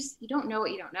 I mean, you don't know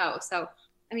what you don't know. So,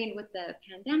 I mean, with the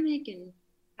pandemic and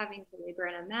having to labor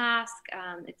in a mask,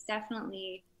 it's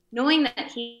definitely knowing that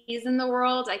he's in the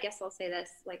world. I guess I'll say this,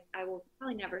 like, I will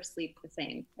probably never sleep the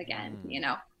same again.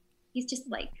 He's just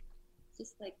like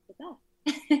the best.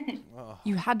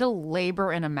 You had to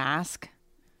labor in a mask?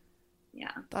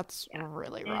 Yeah. That's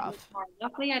really rough.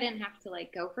 Luckily, I didn't have to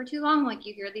like go for too long. Like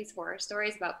you hear these horror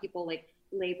stories about people like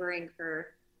laboring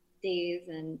for days,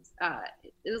 and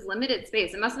it was limited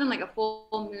space. It must have been like a full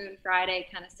moon Friday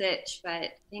kind of sitch,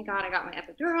 but thank God I got my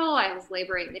epidural. I was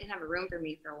laboring. They didn't have a room for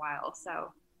me for a while.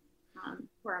 So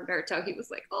poor Humberto, he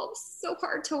was like, oh, it's so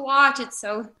hard to watch. It's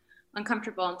so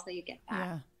uncomfortable until you get back.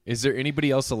 Yeah. Is there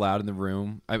anybody else allowed in the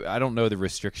room? I don't know the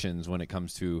restrictions when it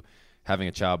comes to having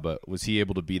a child, but was he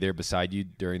able to be there beside you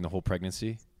during the whole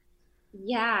pregnancy?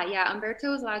 Yeah.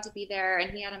 Umberto was allowed to be there,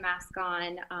 and he had a mask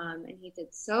on, and he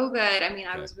did so good. I mean,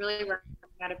 I was really running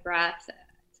out of breath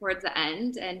towards the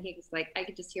end, and he was like, I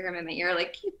could just hear him in my ear,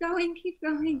 like, keep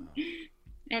going.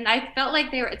 And I felt like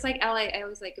it's like LA. I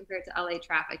always like compare it to LA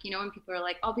traffic. You know, when people are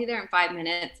like, I'll be there in 5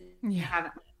 minutes, and you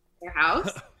haven't left their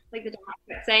house. Like the doctor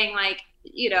kept saying, like,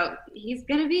 you know, he's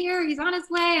gonna be here, he's on his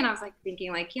way, and I was like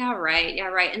thinking, like, yeah, right.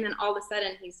 And then all of a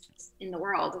sudden, he's just in the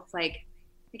world. It's like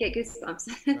I get goosebumps.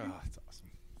 Oh, that's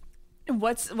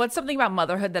awesome. What's something about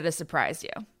motherhood that has surprised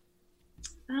you?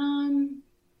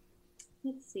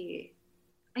 Let's see.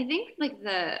 I think like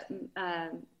the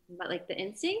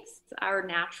instincts are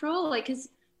natural, like, because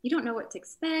you don't know what to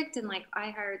expect, and like I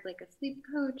hired like a sleep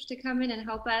coach to come in and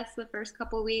help us the first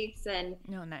couple weeks, and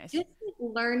nice. Just like,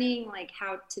 learning like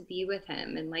how to be with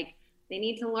him, and like they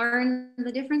need to learn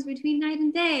the difference between night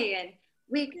and day, and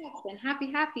wake up and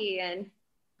happy, and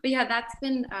but yeah, that's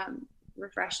been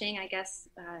refreshing, I guess.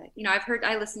 You know,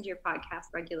 I listen to your podcast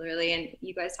regularly, and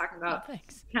you guys talking about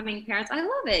becoming parents. I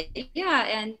love it. Yeah,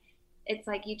 and it's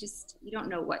like you don't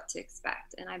know what to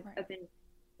expect, and I've been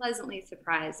pleasantly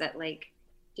surprised that like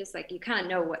just like you kind of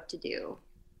know what to do.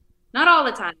 Not all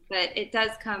the time, but it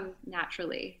does come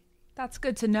naturally. That's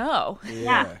good to know.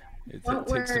 Yeah. Don't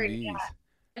worry. Yeah.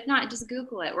 If not, just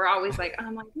Google it. We're always like,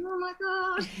 I'm like, oh my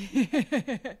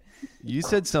God. You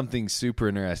said something super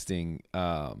interesting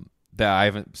that I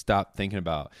haven't stopped thinking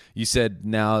about. You said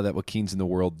now that Joaquin's in the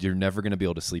world, you're never going to be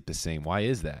able to sleep the same. Why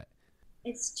is that?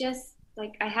 It's just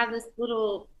like I have this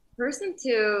little person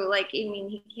to like, I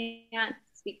mean, he can't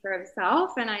speak for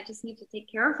himself, and I just need to take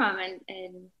care of him.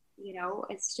 And you know,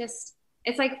 it's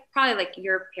like probably like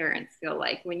your parents feel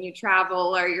like when you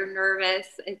travel or you're nervous.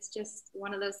 It's just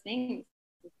one of those things.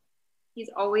 He's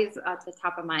always at the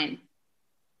top of mind.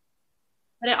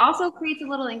 But it also creates a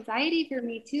little anxiety for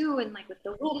me too, and like with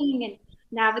the wedding and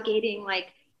navigating, like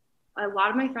a lot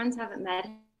of my friends haven't met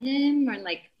him, and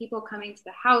like people coming to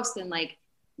the house, and like,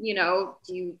 you know,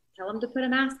 do you tell him to put a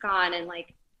mask on? And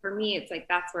like for me, it's like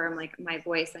that's where I'm like, my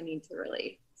voice, I need to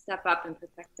really step up and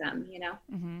protect them, you know?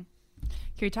 Mm-hmm.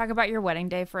 Can we talk about your wedding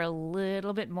day for a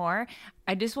little bit more?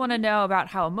 I just want to know about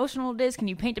how emotional it is. Can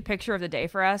you paint a picture of the day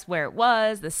for us, where it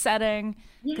was, the setting?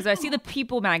 Because I see the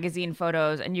People magazine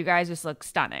photos, and you guys just look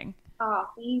stunning. Oh,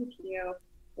 thank you.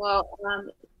 Well,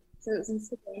 so it was in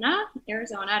Sedona,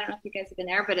 Arizona. I don't know if you guys have been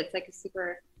there, but it's like a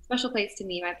super special place to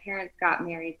me. My parents got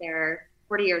married there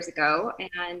 40 years ago,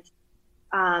 and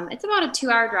it's about a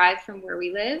 2-hour drive from where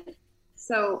we live.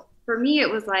 So for me, it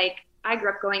was like I grew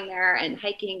up going there and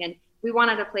hiking, and we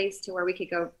wanted a place to where we could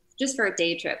go just for a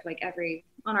day trip, like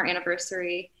on our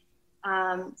anniversary.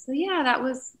 So yeah, it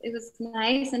was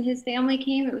nice. And his family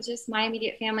came. It was just my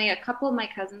immediate family. A couple of my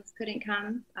cousins couldn't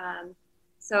come.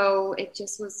 So it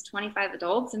just was 25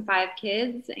 adults and 5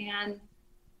 kids. And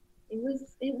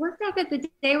it worked out good. The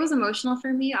day was emotional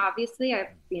for me. Obviously, I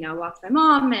lost my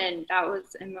mom, and that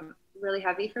was really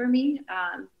heavy for me.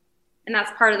 And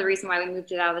that's part of the reason why we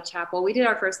moved it out of the chapel. We did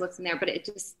our first looks in there, but it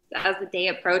just, as the day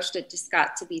approached, it just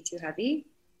got to be too heavy.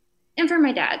 And for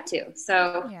my dad too.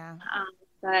 So, yeah.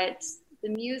 But the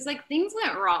music, things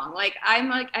went wrong. Like,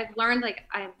 I've learned, like,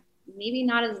 I'm maybe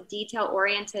not as detail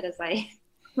oriented as I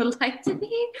would like to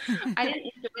be. I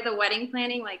didn't enjoy the wedding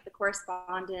planning, like the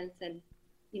correspondence and,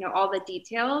 you know, all the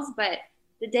details, but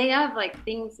the day of, like,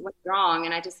 things went wrong,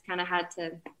 and I just kind of had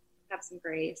to have some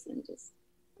grace, and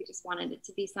we just wanted it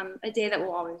to be a day that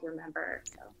we'll always remember.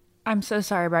 So I'm so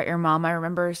sorry about your mom. I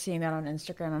remember seeing that on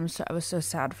Instagram. I was so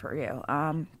sad for you.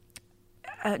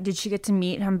 Did she get to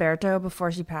meet Humberto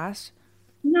before she passed?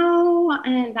 No,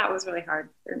 and that was really hard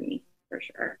for me, for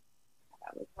sure.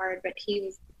 That was hard, but he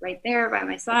was right there by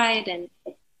my side, and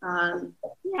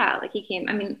yeah, like he came.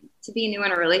 I mean, to be new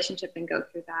in a relationship and go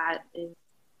through that is,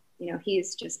 you know,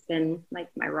 he's just been like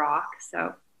my rock.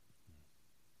 So.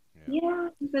 Yeah,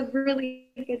 he's a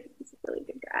really good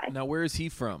guy. Now, where is he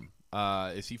from?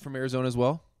 Is he from Arizona as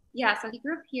well? Yeah, so he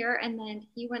grew up here, and then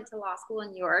he went to law school in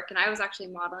New York, and I was actually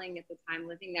modeling at the time,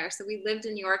 living there. So we lived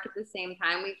in New York at the same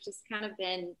time. We've just kind of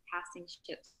been passing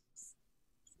ships.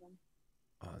 So.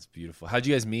 Oh, that's beautiful. How'd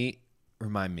you guys meet?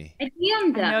 Remind me. I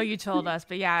DM'd him. I know you told us,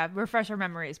 but yeah, refresh our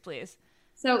memories, please.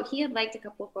 So he had liked a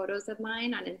couple of photos of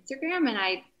mine on Instagram, and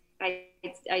I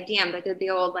DM'd. I did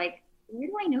the old, like, where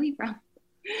do I know you from?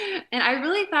 And I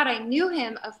really thought I knew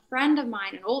him. A friend of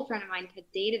mine, an old friend of mine, had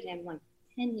dated him like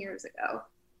 10 years ago.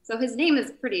 So his name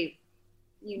is pretty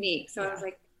unique. So I was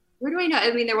like, where do I know?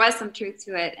 I mean, there was some truth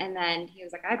to it. And then he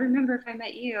was like, I'd remember if I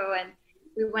met you. And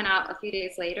we went out a few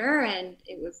days later, and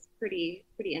it was pretty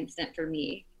instant for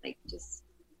me. Like, just,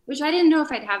 which I didn't know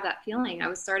if I'd have that feeling. I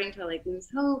was starting to like lose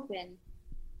hope, and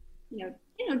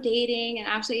dating, and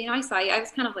actually, I saw you. I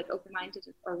was kind of like open-minded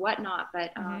or whatnot,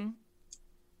 but kind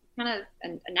of,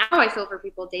 and now I feel for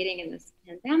people dating in this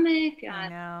pandemic. I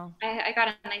know. I got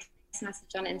a nice message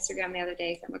on Instagram the other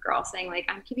day from a girl saying, like,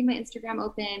 I'm keeping my Instagram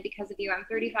open because of you. I'm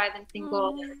 35 and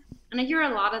single. And I hear a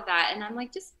lot of that. And I'm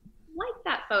like, just like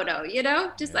that photo,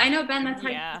 I know, Ben, that's how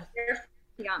your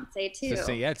fiance too.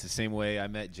 It's the same way I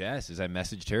met Jess, is I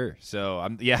messaged her. So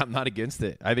I'm not against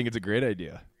it. I think it's a great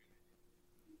idea.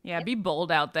 Yeah, be bold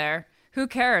out there. Who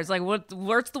cares? Like,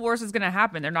 what's the worst is going to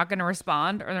happen? They're not going to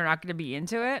respond, or they're not going to be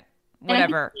into it.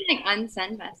 Whatever. And I keep getting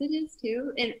unsend messages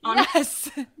too. And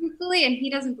honestly, and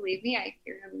he doesn't believe me. I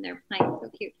hear him and they're playing so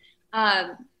cute.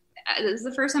 This is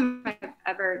the first time I've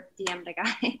ever DM'd a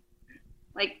guy.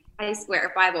 Like, I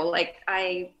swear, Bible. Like,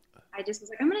 I just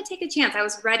was like, I'm going to take a chance. I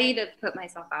was ready to put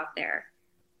myself out there,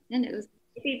 and it was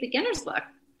maybe beginner's luck.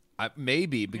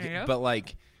 Maybe, but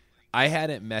like, I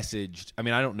hadn't messaged. I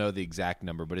mean, I don't know the exact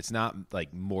number, but it's not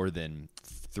like more than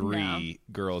 3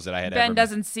 girls that I had. Ben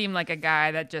doesn't seem like a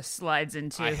guy that just slides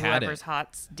into whoever's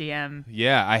hot's DM.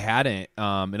 Yeah, I hadn't.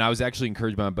 And I was actually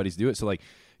encouraged by my buddies to do it. So, like,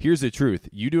 here's the truth.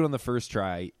 You do it on the first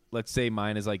try. Let's say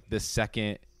mine is like the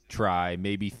second try,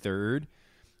 maybe third.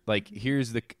 Like,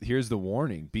 here's the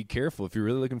warning. Be careful. If you're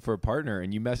really looking for a partner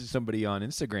and you message somebody on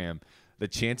Instagram, the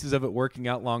chances of it working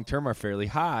out long term are fairly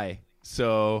high.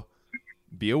 So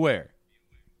be aware.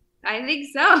 I think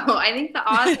so. I think the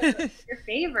odds are in your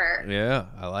favor. Yeah,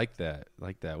 I like that.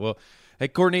 Well, hey,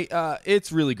 Courtney,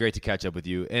 it's really great to catch up with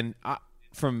you. And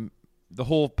from the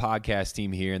whole podcast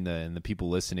team here and the people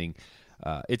listening,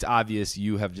 it's obvious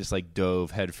you have just like dove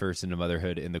headfirst into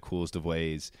motherhood in the coolest of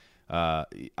ways.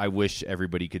 I wish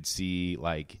everybody could see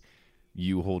like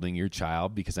you holding your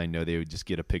child, because I know they would just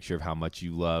get a picture of how much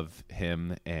you love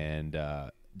him and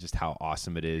just how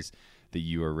awesome it is that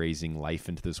you are raising life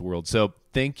into this world. So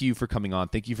thank you for coming on.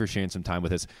 Thank you for sharing some time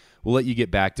with us. We'll let you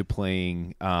get back to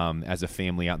playing as a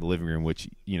family out in the living room, which,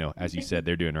 as you said,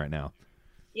 they're doing right now.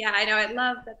 Yeah, I know.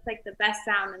 That's like the best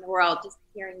sound in the world, just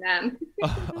hearing them.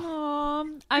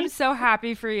 I'm so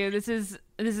happy for you. This has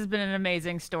been an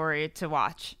amazing story to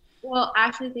watch. Well,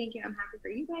 Ashley, thank you. I'm happy for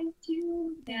you guys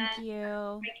too. Thank you.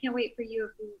 I can't wait for you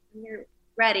when you're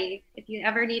ready. If you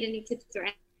ever need any tips or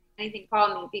anything,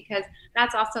 call me, because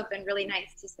that's also been really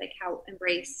nice, just like how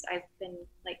embraced I've been,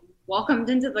 like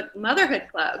welcomed into the motherhood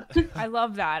club. I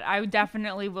love that. I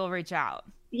definitely will reach out.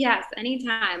 Yes,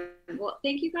 anytime. Well,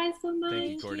 thank you guys so much. Thank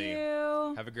you, Courtney.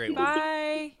 Have a great one.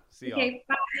 Bye. See y'all. Okay,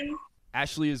 bye.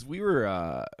 Ashley, as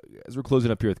we're closing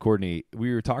up here with Courtney,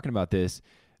 we were talking about this.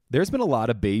 There's been a lot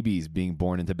of babies being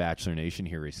born into Bachelor Nation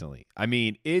here recently. I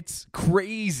mean, it's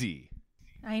crazy.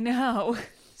 I know.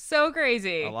 So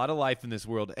crazy. A lot of life in this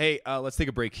world. Hey, let's take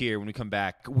a break here. When we come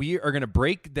back, we are going to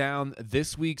break down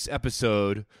this week's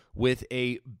episode with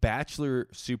a Bachelor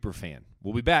superfan.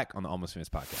 We'll be back on the Almost Famous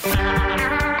podcast.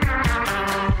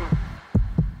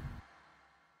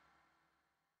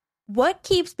 What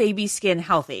keeps baby skin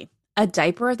healthy? A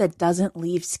diaper that doesn't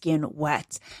leave skin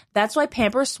wet. That's why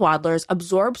Pampers Swaddlers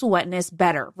absorbs wetness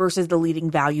better versus the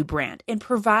leading value brand and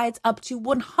provides up to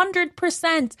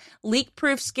 100%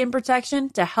 leak-proof skin protection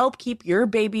to help keep your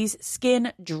baby's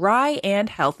skin dry and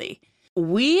healthy.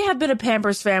 We have been a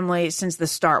Pampers family since the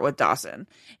start with Dawson.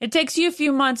 It takes you a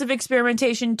few months of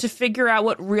experimentation to figure out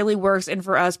what really works, and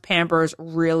for us, Pampers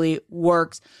really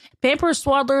works. Pampers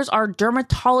Swaddlers are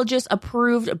dermatologist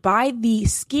approved by the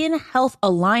Skin Health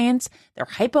Alliance. They're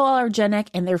hypoallergenic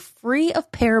and they're free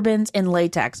of parabens and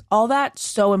latex. All that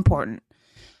so important.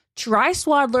 Try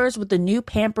Swaddlers with the new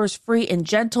Pampers Free and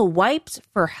Gentle wipes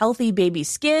for healthy baby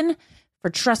skin. For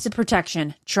trusted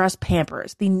protection, trust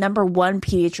Pampers, the #1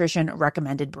 pediatrician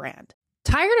recommended brand.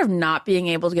 Tired of not being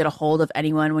able to get a hold of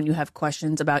anyone when you have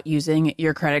questions about using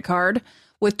your credit card?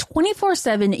 With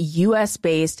 24/7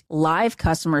 US-based live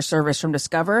customer service from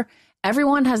Discover,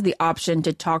 everyone has the option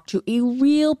to talk to a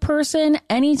real person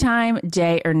anytime,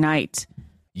 day or night.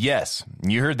 Yes,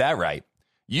 you heard that right.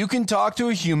 You can talk to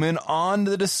a human on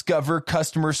the Discover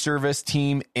customer service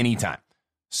team anytime.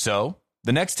 So,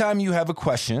 the next time you have a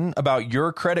question about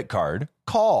your credit card,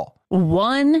 call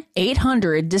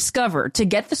 1-800-DISCOVER to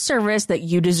get the service that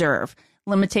you deserve.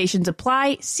 Limitations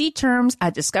apply. See terms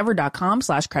at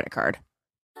discover.com/creditcard.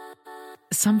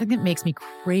 Something that makes me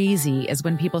crazy is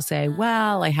when people say,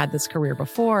 well, I had this career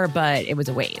before, but it was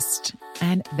a waste.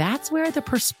 And that's where the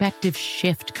perspective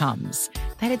shift comes,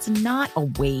 that it's not a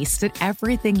waste, that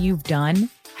everything you've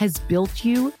done has built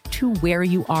you to where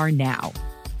you are now.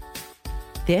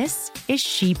 This is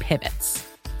She Pivots,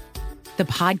 the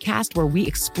podcast where we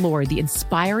explore the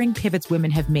inspiring pivots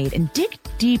women have made and dig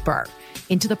deeper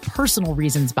into the personal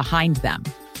reasons behind them.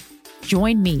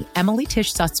 Join me, Emily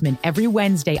Tish Sussman, every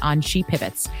Wednesday on She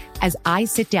Pivots as I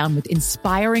sit down with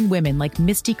inspiring women like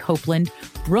Misty Copeland,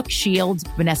 Brooke Shields,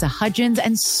 Vanessa Hudgens,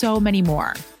 and so many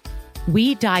more.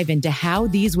 We dive into how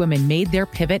these women made their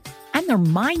pivot and their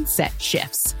mindset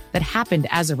shifts that happened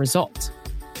as a result.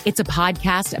 It's a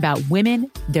podcast about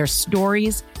women, their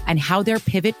stories, and how their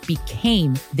pivot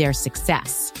became their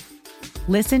success.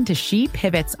 Listen to She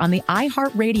Pivots on the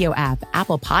iHeartRadio app,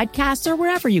 Apple Podcasts, or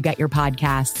wherever you get your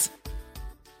podcasts.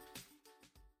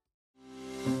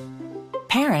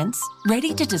 Parents,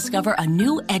 ready to discover a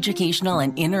new educational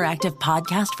and interactive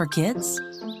podcast for kids?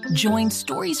 Join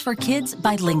Stories for Kids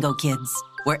by Lingo Kids,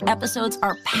 where episodes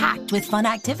are packed with fun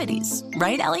activities.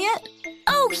 Right, Elliot?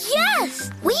 Oh, yes!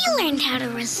 We learned how to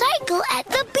recycle at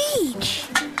the beach.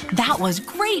 That was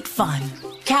great fun.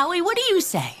 Callie, what do you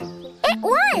say? It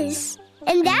was.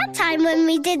 And that time when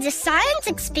we did the science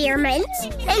experiments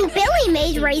and Billy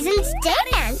made raisins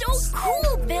dance. So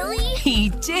cool, Billy. He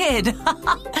did.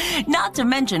 Not to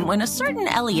mention when a certain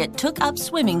Elliot took up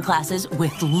swimming classes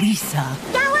with Lisa.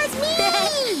 That was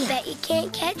me. Bet you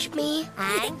can't catch me.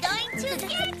 I'm going to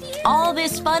get you. All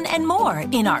this fun and more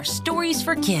in our Stories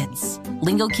for Kids.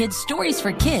 Lingo Kids Stories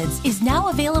for Kids is now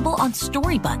available on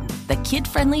Story Button, the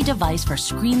kid-friendly device for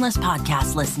screenless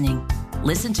podcast listening.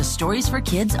 Listen to Stories for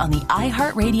Kids on the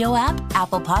iHeartRadio app,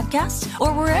 Apple Podcasts,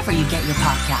 or wherever you get your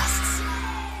podcasts.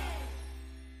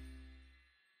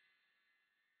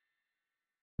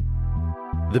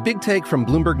 The Big Take from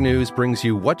Bloomberg News brings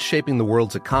you what's shaping the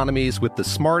world's economies with the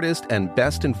smartest and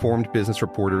best-informed business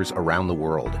reporters around the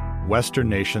world. Western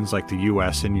nations like the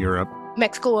U.S. and Europe.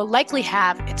 Mexico will likely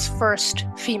have its first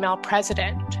female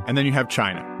president. And then you have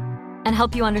China. And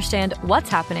help you understand what's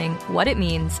happening, what it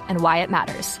means, and why it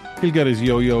matters. He'll get his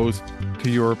yo-yos to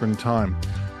Europe in time.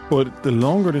 But the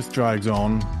longer this drags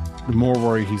on, the more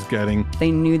worry he's getting.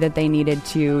 They knew that they needed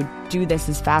to do this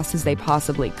as fast as they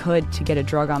possibly could to get a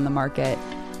drug on the market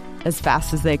as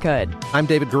fast as they could. I'm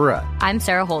David Gura. I'm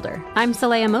Sarah Holder. I'm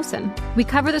Saleha Mohsen. We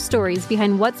cover the stories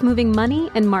behind what's moving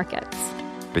money and markets.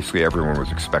 Basically, everyone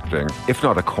was expecting, if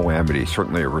not a calamity,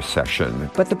 certainly a recession.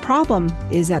 But the problem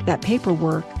is that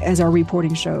paperwork, as our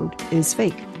reporting showed, is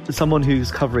fake. As someone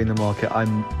who's covering the market,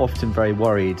 I'm often very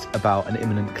worried about an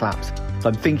imminent collapse. So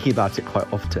I'm thinking about it quite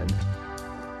often.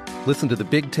 Listen to The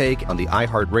Big Take on the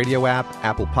iHeartRadio app,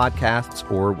 Apple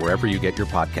Podcasts, or wherever you get your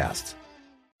podcasts.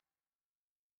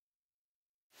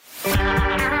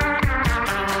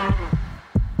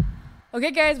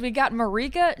 Okay, guys, we got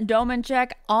Marika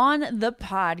Domanchek on the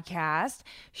podcast.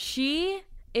 She's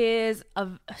a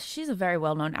very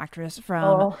well-known actress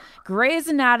from Grey's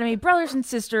Anatomy, Brothers and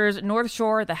Sisters, North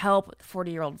Shore, The Help,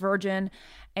 40-Year-Old Virgin.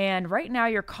 And right now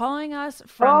you're calling us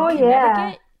from Connecticut.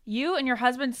 Yeah. You and your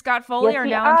husband, Scott Foley, are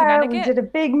now in Connecticut. We did a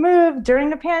big move during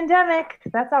the pandemic.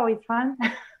 That's always fun.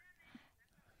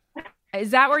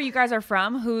 Is that where you guys are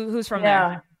from? Who's from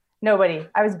there? Nobody.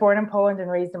 I was born in Poland and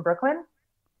raised in Brooklyn.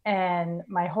 And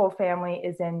my whole family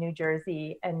is in New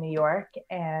Jersey and New York.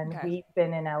 And we've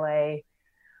been in LA.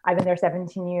 I've been there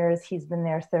 17 years. He's been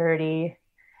there 30.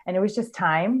 And it was just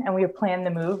time. And we had planned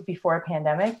the move before a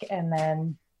pandemic. And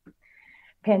then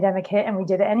pandemic hit and we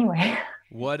did it anyway.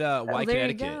 Why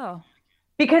Connecticut?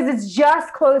 Because it's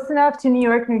just close enough to New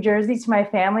York, New Jersey to my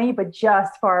family, but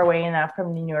just far away enough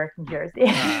from New York, New Jersey.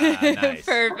 Nice.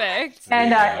 Perfect.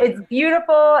 And it's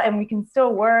beautiful and we can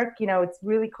still work. You know, it's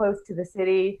really close to the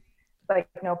city. It's like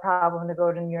no problem to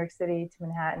go to New York City, to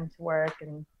Manhattan to work.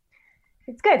 And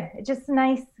it's good. It's just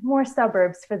nice, more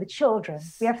suburbs for the children.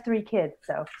 We have 3 kids,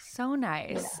 so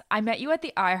nice. Yeah. I met you at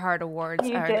the iHeart Awards,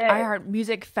 the iHeart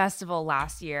Music Festival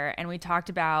last year, and we talked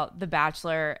about The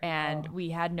Bachelor, and we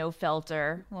had no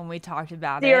filter when we talked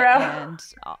about it, and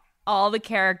all the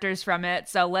characters from it.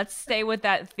 So let's stay with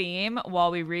that theme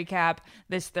while we recap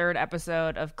this 3rd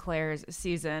episode of Claire's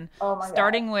season,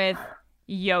 starting with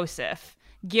Yosef.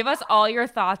 Give us all your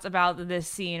thoughts about this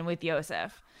scene with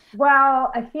Yosef.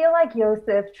 Well, I feel like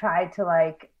Yosef tried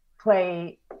to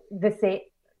play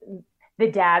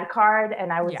the dad card,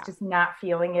 and I was just not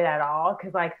feeling it at all.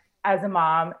 Because as a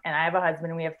mom, and I have a husband,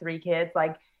 and we have 3 kids.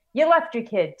 You left your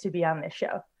kid to be on this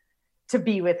show, to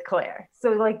be with Claire.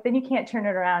 So then you can't turn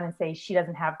it around and say she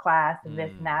doesn't have class and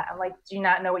this and that. I'm like, do you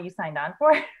not know what you signed on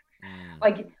for?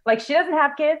 She doesn't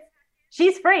have kids.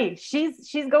 She's free.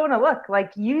 She's going to look.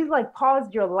 You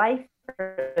paused your life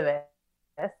for this.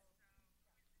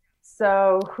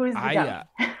 So who's the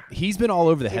dummy? He's been all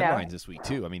over the headlines this week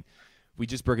too. I mean, we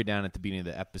just broke it down at the beginning of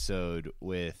the episode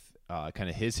with kind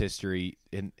of his history,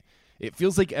 and it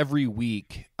feels like every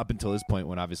week up until this point,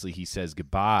 when obviously he says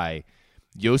goodbye,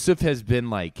 Yosef has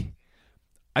been I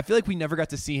feel like we never got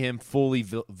to see him fully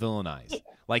villainized.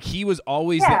 Like, he was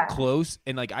always that close,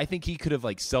 and like I think he could have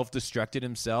like self-destructed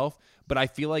himself, but I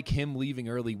feel like him leaving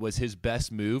early was his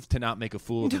best move to not make a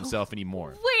fool of himself anymore.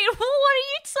 Wait, what are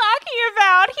you talking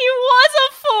about? He was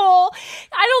a fool.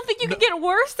 I don't think you can get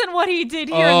worse than what he did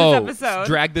here in this episode.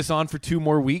 Drag this on for 2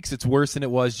 more weeks. It's worse than it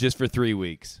was just for 3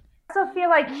 weeks. I also feel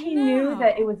like he knew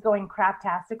that it was going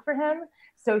craptastic for him.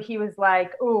 So he was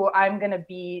like, "Oh, I'm gonna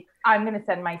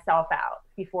send myself out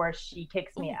before she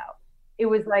kicks me out." It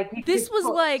was like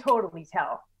totally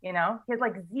tell, you know. He has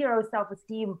like zero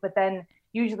self-esteem, but then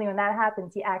usually when that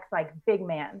happens, he acts like big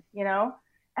man, you know.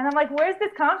 And I'm like, where's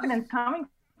this confidence coming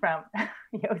from,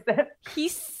 Joseph? He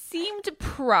seemed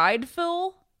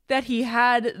prideful that he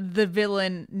had the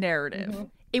villain narrative. Mm-hmm.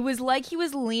 It was like he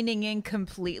was leaning in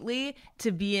completely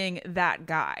to being that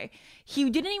guy. He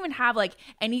didn't even have like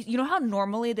any, you know how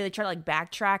normally they try to like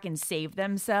backtrack and save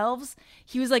themselves?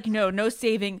 He was like, no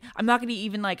saving. I'm not going to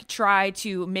even like try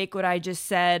to make what I just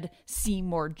said seem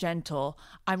more gentle.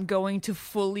 I'm going to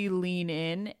fully lean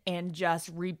in and just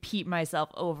repeat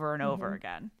myself over and over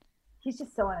again. He's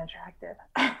just so unattractive.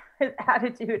 His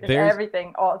attitude and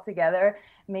everything all together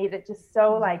made it just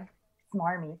so like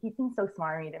smarmy. He seems so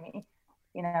smarmy to me.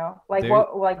 You know, like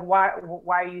why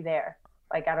are you there?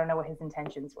 Like, I don't know what his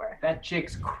intentions were. That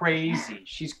chick's crazy.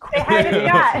 She's crazy.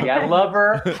 I love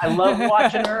her. I love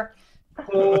watching her.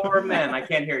 Poor men. I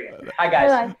can't hear you. Hi,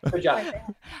 guys. Good job.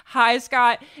 Hi,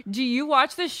 Scott. Do you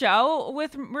watch the show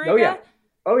with Marika?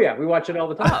 Oh, yeah. We watch it all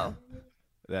the time.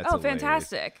 That's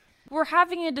fantastic. We're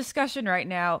having a discussion right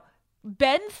now.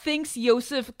 Ben thinks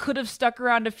Joseph could have stuck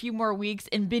around a few more weeks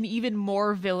and been even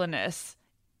more villainous.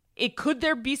 Could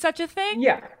there be such a thing?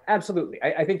 Yeah, absolutely.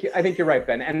 I think you're right,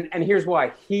 Ben. And here's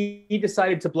why. He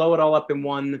decided to blow it all up in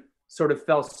one sort of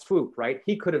fell swoop, right?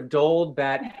 He could have doled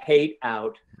that hate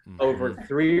out over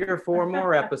 3 or 4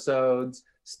 more episodes,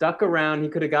 stuck around. He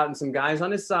could have gotten some guys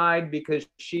on his side because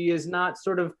she is not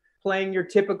sort of playing your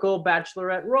typical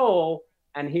bachelorette role,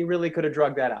 and he really could have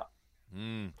drugged that out.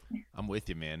 I'm with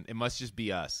you, man. It must just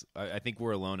be us. I think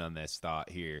we're alone on this thought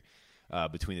here.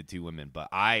 Between the 2 women, but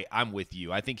I'm with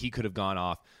you. I think he could have gone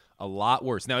off a lot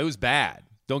worse. Now, it was bad.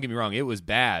 Don't get me wrong. It was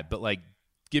bad, but like,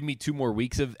 give me 2 more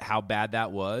weeks of how bad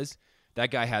that was. That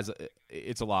guy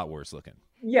it's a lot worse looking.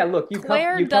 Yeah, look, you couple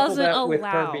that with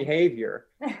her behavior,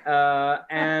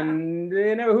 and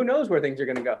you know, who knows where things are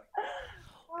going to go.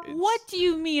 What do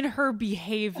you mean her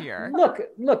behavior? Look,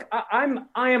 I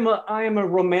am a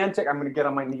romantic. I'm going to get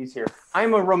on my knees here.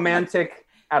 I'm a romantic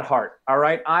at heart. All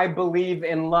right. I believe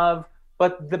in love.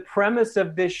 But the premise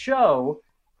of this show,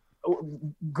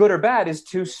 good or bad, is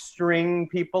to string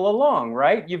people along,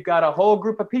 right? You've got a whole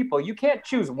group of people. You can't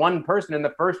choose one person in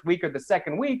the first week or the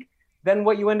second week. Then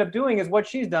what you end up doing is what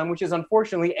she's done, which is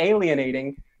unfortunately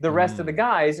alienating the rest of the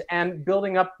guys and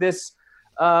building up this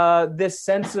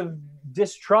sense of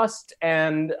distrust.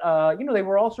 And, they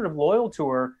were all sort of loyal to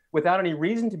her without any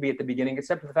reason to be at the beginning,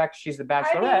 except for the fact she's the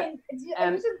bachelorette.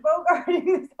 I was just bogarting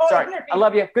this whole interview. I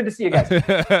love you. Good to see you guys. I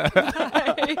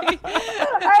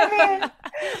mean,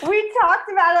 we talked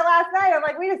about it last night. I'm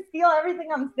like, we just steal everything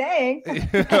I'm saying.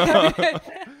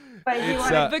 But you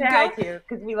wanted to say too,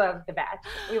 because we love the batch.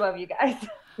 We love you guys.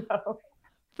 So.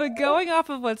 But going off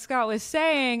of what Scott was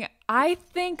saying, I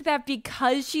think that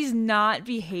because she's not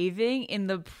behaving in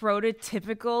the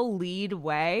prototypical lead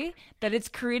way, that it's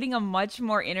creating a much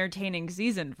more entertaining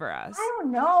season for us. I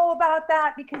don't know about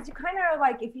that because you kind of are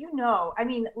like, if you know, I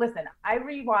mean, listen, I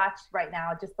rewatched right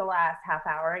now just the last half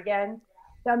hour again.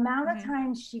 The amount of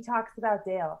times she talks about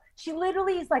Dale, she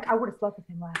literally is like, I would have slept with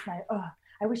him last night. Oh,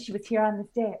 I wish she was here on this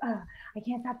day. Oh, I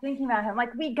can't stop thinking about him.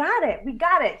 Like, we got it.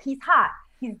 He's hot.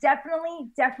 He's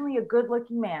definitely a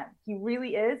good-looking man. He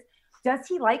really is. Does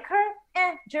he like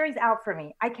her? Jury's out for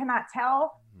me. I cannot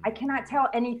tell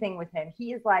anything with him.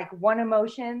 He is like one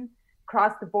emotion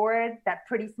across the board, that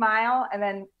pretty smile, and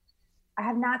then I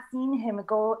have not seen him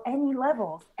go any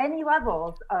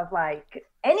levels of like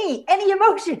any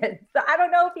emotion. So I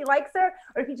don't know if he likes her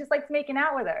or if he just likes making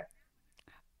out with her.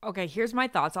 Okay, here's my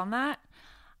thoughts on that.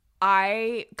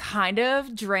 I kind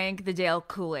of drank the Dale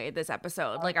Kool-Aid this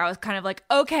episode. Like, I was kind of like,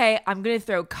 okay, I'm going to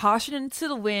throw caution into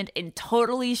the wind and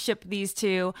totally ship these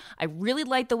two. I really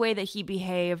liked the way that he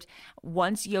behaved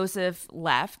once Joseph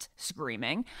left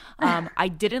screaming. I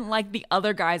didn't like the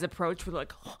other guy's approach with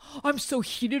like, oh, I'm so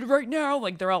heated right now.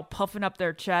 Like, they're all puffing up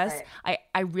their chest. Right.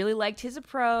 I really liked his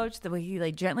approach, the way he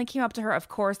like gently came up to her. Of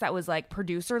course, that was like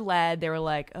producer led. They were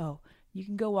like, oh, you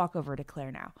can go walk over to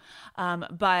Claire now.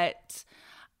 But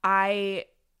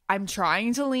I'm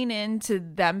trying to lean into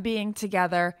them being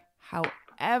together.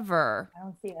 However,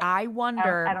 I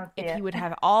wonder if he would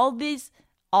have all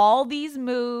all these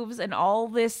moves and all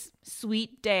this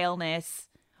sweet Dale-ness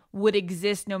would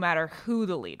exist no matter who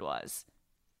the lead was.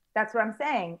 That's what I'm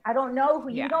saying. I don't know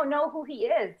you don't know who he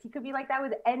is. He could be like that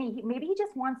with maybe he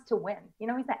just wants to win. You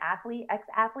know, he's an athlete,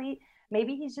 ex-athlete.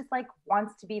 Maybe he's just like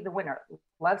wants to be the winner,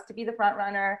 loves to be the front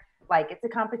runner. Like it's a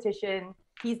competition.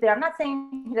 He's there. I'm not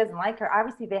saying he doesn't like her.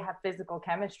 Obviously they have physical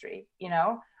chemistry, you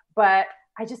know, but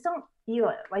I just don't feel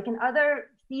it. Like in other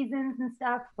seasons and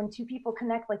stuff, when two people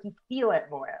connect, like you feel it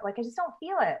more. Like I just don't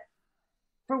feel it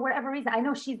for whatever reason. I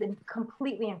know she's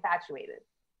completely infatuated.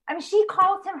 I mean, she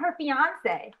calls him her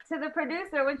fiance to the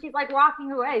producer when she's like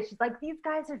walking away. She's like, these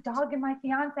guys are dogging my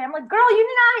fiance. I'm like, girl, you did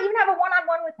not even have a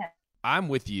one-on-one with him. I'm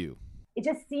with you. It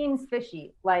just seems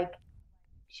fishy. Like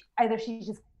either she's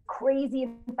just crazy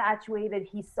infatuated.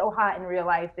 He's so hot in real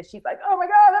life that she's like, oh my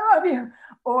God, I love you.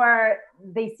 Or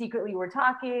they secretly were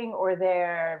talking, or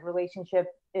their relationship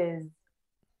is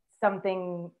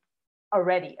something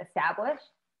already established.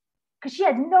 Because she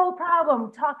had no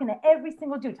problem talking to every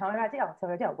single dude. Tell me about Dale. Tell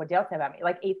me about Dale. What Dale said about me.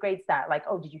 Like 8th grade style. Like,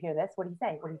 oh, did you hear this? What did he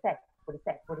say? What did he say? What did he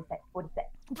say? What did he say? What did he say?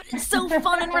 But it's so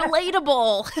fun and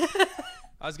relatable.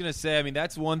 I was going to say, I mean,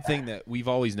 that's one thing that we've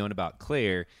always known about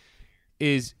Claire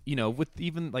is, you know, with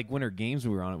even like Winter Games,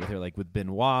 we were on it with her, like with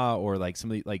Benoit or like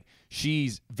somebody, like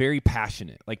she's very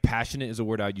passionate. Like passionate is a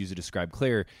word I would use to describe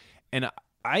Claire. And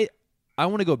I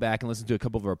want to go back and listen to a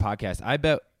couple of our podcasts. I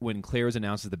bet when Claire was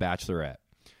announced as the Bachelorette,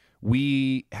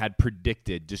 we had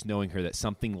predicted, just knowing her, that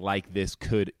something like this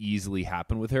could easily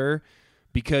happen with her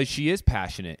because she is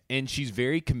passionate and she's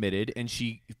very committed and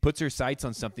she puts her sights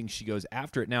on something. She goes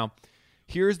after it. Now,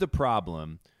 here's the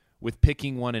problem with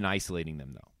picking one and isolating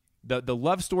them, though. The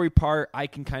love story part, I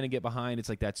can kind of get behind. It's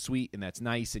like, that's sweet and that's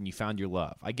nice and you found your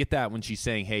love. I get that when she's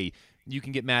saying, hey, you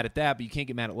can get mad at that, but you can't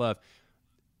get mad at love.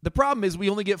 The problem is we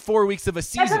only get 4 weeks of a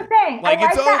season. That's what I'm saying. Like, I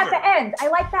like it's that over. at the end. I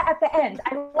like that at the end.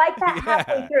 I like that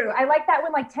halfway through. I like that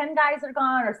when like 10 guys are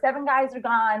gone or 7 guys are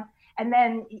gone, and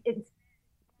then it's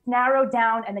narrowed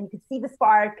down, and then you can see the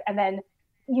spark, and then,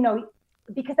 you know,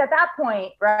 because at that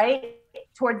point, right,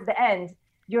 towards the end,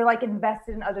 you're like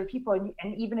invested in other people,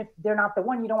 and even if they're not the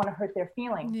one, you don't want to hurt their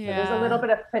feelings. Yeah. So there's a little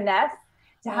bit of finesse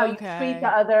to how you treat the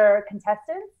other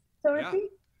contestants, so to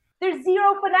speak. There's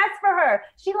zero finesse for her.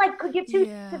 She like could give two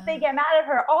if they get mad at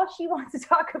her. All she wants to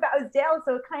talk about is Dale.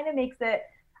 So it kind of makes it.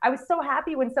 I was so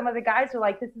happy when some of the guys were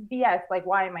like, "This is BS. Like,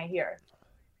 why am I here?"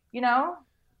 You know.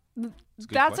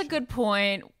 That's a good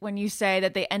point when you say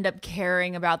that they end up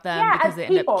caring about them because they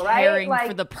people, end up caring right?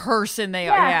 for the person they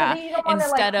are. Yeah. So you don't want to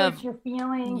like hurt your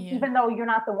feelings, even though you're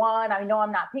not the one. I know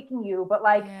I'm not picking you, but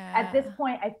like at this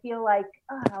point, I feel like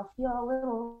I'll feel a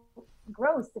little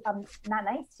gross if I'm not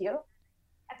nice to you.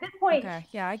 At this point,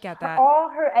 I get that. All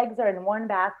her eggs are in one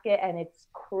basket, and it's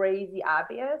crazy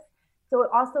obvious. So it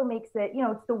also makes it, you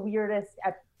know, it's the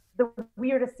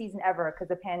weirdest season ever because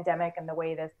of pandemic and the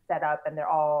way this set up, and they're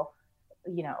all,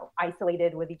 you know,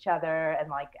 isolated with each other, and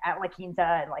like at La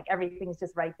Quinta, and like everything's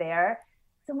just right there.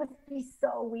 So it must be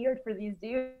so weird for these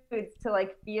dudes to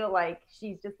like feel like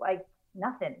she's just like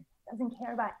nothing, doesn't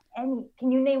care about any.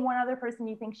 Can you name one other person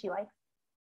you think she likes?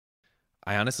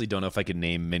 I honestly don't know if I could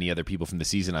name many other people from the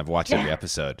season. I've watched every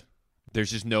episode. There's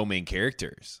just no main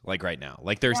characters like right now.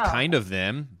 Like there's kind of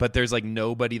them, but there's like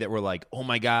nobody that we're like, oh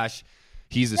my gosh,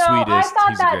 he's the sweetest. I thought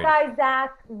he's that guy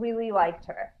Zach really liked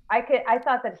her. I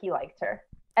thought that he liked her,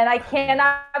 and I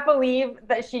cannot believe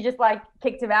that she just like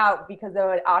kicked him out because of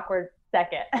an awkward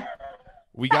second.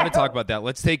 We got to talk about that.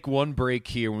 Let's take one break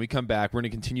here. When we come back, we're going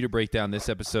to continue to break down this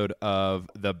episode of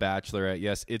The Bachelorette.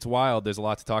 Yes, it's wild. There's a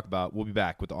lot to talk about. We'll be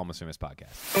back with the Almost Famous podcast.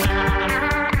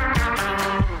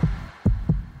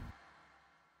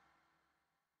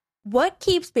 What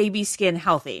keeps baby skin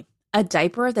healthy? A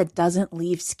diaper that doesn't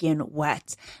leave skin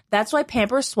wet. That's why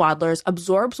Pampers Swaddlers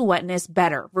absorbs wetness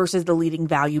better versus the leading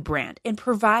value brand and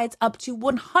provides up to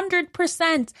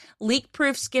 100%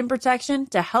 leak-proof skin protection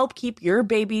to help keep your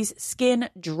baby's skin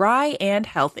dry and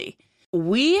healthy.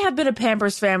 We have been a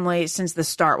Pampers family since the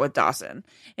start with Dawson.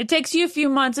 It takes you a few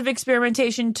months of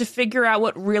experimentation to figure out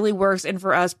what really works, and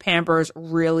for us, Pampers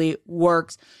really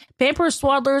works. Pampers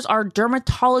Swaddlers are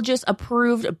dermatologist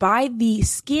approved by the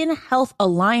Skin Health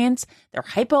Alliance. They're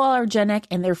hypoallergenic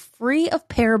and they're free of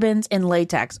parabens and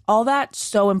latex. All that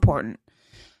so important.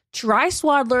 Try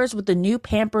Swaddlers with the new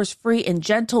Pampers Free and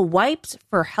Gentle wipes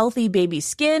for healthy baby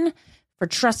skin. For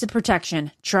trusted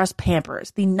protection, trust Pampers,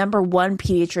 the #1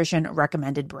 pediatrician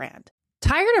recommended brand.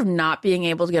 Tired of not being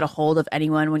able to get a hold of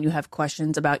anyone when you have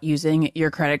questions about using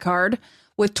your credit card?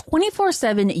 With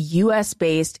 24/7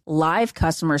 US-based live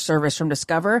customer service from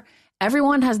Discover,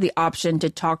 everyone has the option to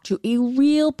talk to a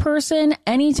real person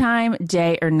anytime,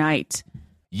 day or night.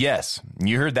 Yes,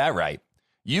 you heard that right.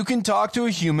 You can talk to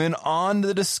a human on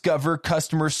the Discover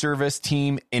customer service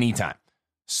team anytime.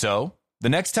 So, the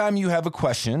next time you have a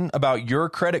question about your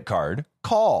credit card,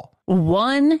 call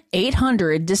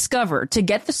 1-800-DISCOVER to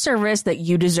get the service that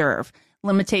you deserve.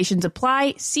 Limitations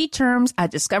apply. See terms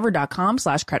at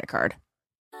discover.com/creditcard.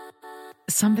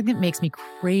 Something that makes me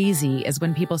crazy is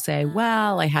when people say,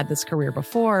 well, I had this career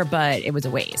before, but it was a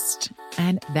waste.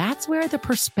 And that's where the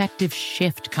perspective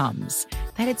shift comes,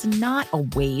 that it's not a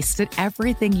waste, that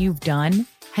everything you've done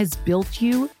has built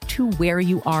you to where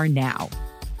you are now.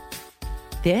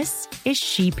 This is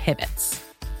She Pivots,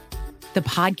 the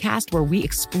podcast where we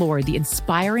explore the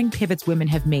inspiring pivots women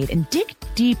have made and dig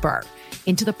deeper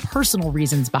into the personal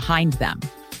reasons behind them.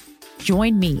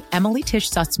 Join me, Emily Tish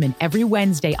Sussman, every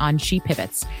Wednesday on She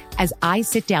Pivots as I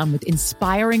sit down with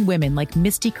inspiring women like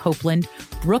Misty Copeland,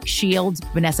 Brooke Shields,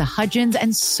 Vanessa Hudgens,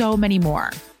 and so many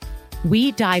more.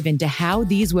 We dive into how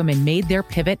these women made their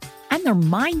pivot and their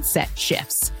mindset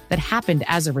shifts that happened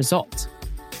as a result.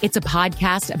 It's a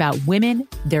podcast about women,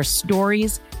 their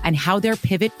stories, and how their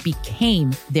pivot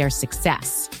became their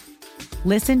success.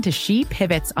 Listen to She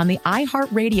Pivots on the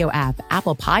iHeartRadio app,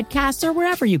 Apple Podcasts, or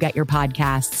wherever you get your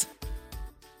podcasts.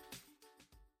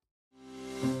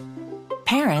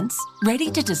 Parents, ready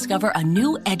to discover a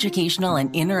new educational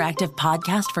and interactive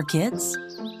podcast for kids?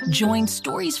 Join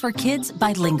Stories for Kids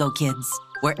by Lingo Kids,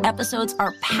 where episodes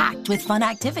are packed with fun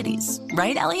activities.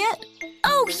 Right, Elliot?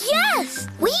 Oh, yes!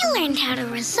 We learned how to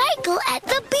recycle at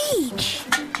the beach.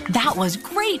 That was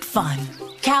great fun.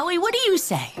 Callie, what do you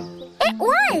say? It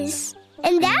was.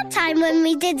 And that time when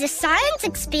we did the science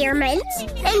experiments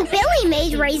and Billy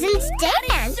made raisins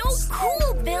dance. So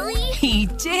cool, Billy. He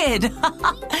did.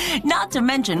 Not to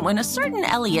mention when a certain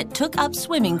Elliot took up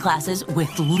swimming classes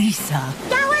with Lisa.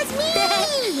 That was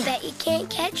me. Bet you can't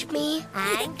catch me.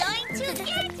 I'm going to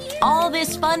get you. All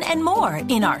this fun and more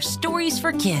in our Stories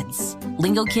for Kids.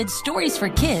 Lingo Kids Stories for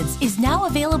Kids is now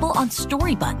available on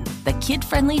Story Button, the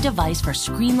kid-friendly device for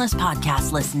screenless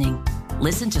podcast listening.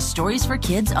 Listen to Stories for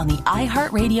Kids on the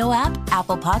iHeartRadio app,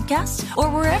 Apple Podcasts, or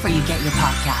wherever you get your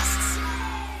podcasts.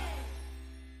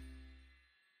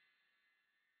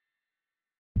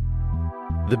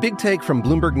 The Big Take from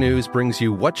Bloomberg News brings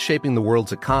you what's shaping the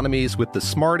world's economies with the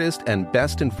smartest and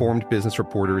best-informed business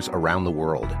reporters around the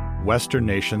world. Western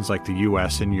nations like the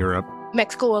U.S. and Europe.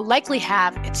 Mexico will likely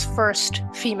have its first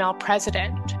female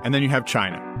president. And then you have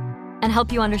China. And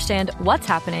help you understand what's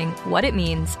happening, what it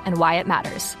means, and why it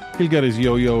matters. He'll get his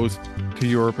yo-yos to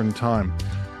Europe in time.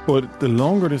 But the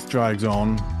longer this drags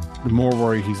on, the more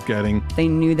worry he's getting. They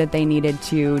knew that they needed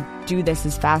to do this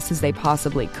as fast as they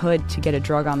possibly could to get a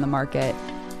drug on the market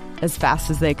as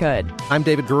fast as they could. I'm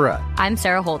David Gura. I'm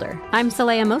Sarah Holder. I'm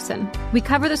Saleha Mohsen. We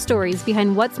cover the stories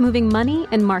behind what's moving money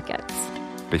and markets.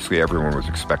 Basically, everyone was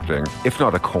expecting, if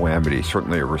not a calamity,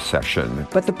 certainly a recession.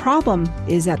 But the problem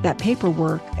is that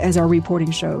paperwork, as our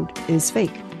reporting showed, is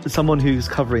fake. As someone who's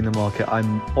covering the market,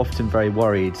 I'm often very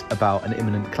worried about an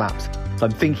imminent collapse. So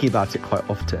I'm thinking about it quite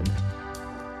often.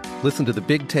 Listen to The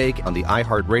Big Take on the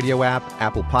iHeartRadio app,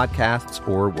 Apple Podcasts,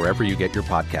 or wherever you get your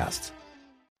podcasts.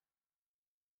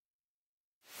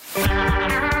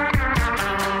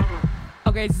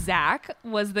 Okay, Zach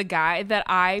was the guy that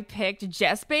I picked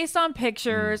just based on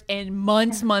pictures and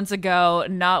months ago,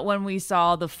 not when we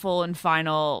saw the full and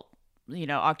final,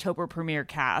 October premiere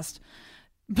cast.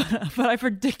 But I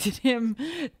predicted him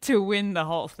to win the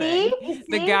whole thing. See?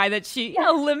 The guy that she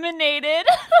eliminated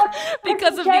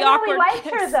because of the awkward. awkward Liked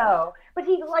kiss. her though, but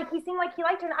he seemed like he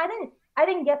liked her, and I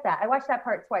didn't get that. I watched that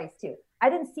part twice too. I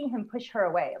didn't see him push her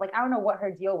away. Like, I don't know what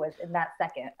her deal was in that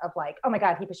second of like, oh my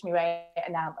God, he pushed me away,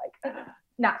 and now I'm like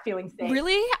not feeling safe.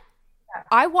 Really? Yeah.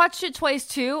 I watched it twice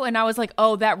too, and I was like,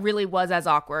 oh, that really was as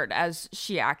awkward as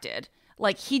she acted.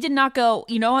 Like, he did not go,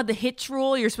 the Hitch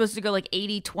rule, you're supposed to go like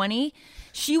 80-20.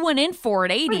 She went in for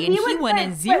it 80, and he went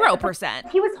in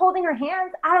 0%. He was holding her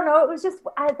hands. I don't know. It was just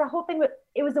the whole thing.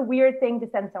 It was a weird thing to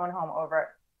send someone home over,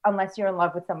 unless you're in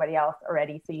love with somebody else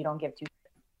already, so you don't give two.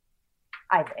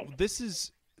 I think this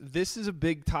is a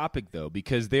big topic though,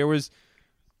 because there was,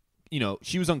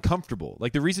 she was uncomfortable.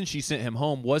 Like, the reason she sent him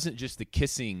home wasn't just the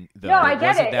kissing though. No, I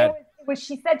get it. It was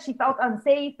she said she felt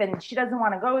unsafe and she doesn't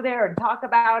want to go there and talk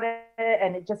about it,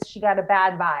 and she got a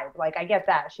bad vibe. Like, I get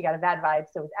that. She got a bad vibe,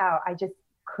 so it was out. I just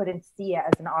couldn't see it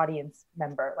as an audience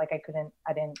member. Like,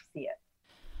 I didn't see it.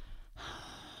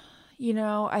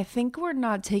 I think we're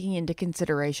not taking into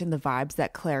consideration the vibes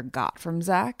that Claire got from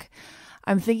Zach.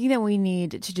 I'm thinking that we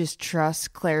need to just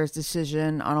trust Claire's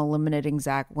decision on eliminating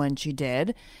Zach when she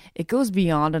did. It goes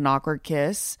beyond an awkward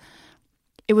kiss.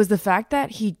 It was the fact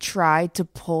that he tried to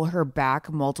pull her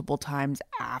back multiple times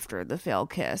after the failed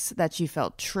kiss that she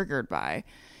felt triggered by.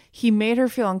 He made her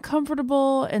feel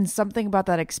uncomfortable, and something about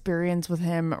that experience with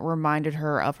him reminded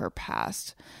her of her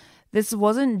past. This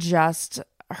wasn't just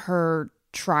her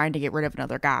trying to get rid of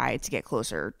another guy to get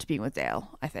closer to being with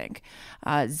Dale, I think.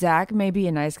 Zach may be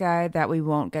a nice guy that we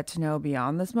won't get to know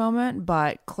beyond this moment,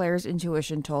 but Claire's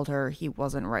intuition told her he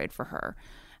wasn't right for her.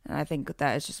 And I think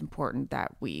that it's just important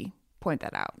that we point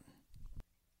that out.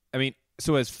 I mean,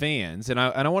 so as fans, and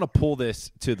I want to pull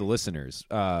this to the listeners,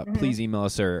 please email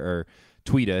us or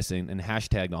tweet us and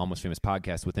hashtag the Almost Famous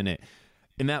Podcast within it.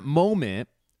 In that moment,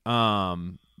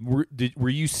 were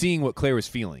you seeing what Claire was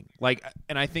feeling? Like,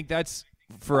 and I think that's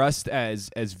for us as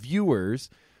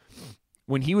viewers.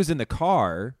 When he was in the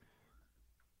car,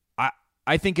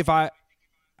 I think I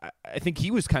think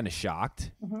he was kind of shocked.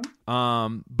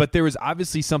 But there was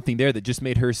obviously something there that just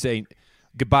made her say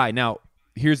goodbye. Now,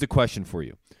 here's the question for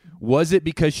you: was it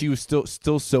because she was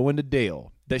still so into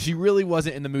Dale that she really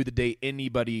wasn't in the mood to date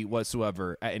anybody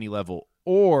whatsoever at any level?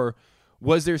 Or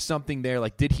was there something there,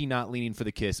 like, did he not lean in for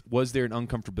the kiss? Was there an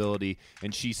uncomfortability,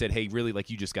 and she said, hey, really, like,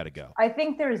 you just got to go? I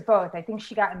think there's both. I think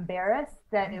she got embarrassed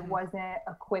that it wasn't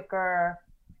a quicker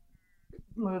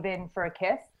move in for a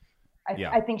kiss.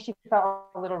 I think she felt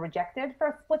a little rejected for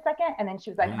a split second, and then she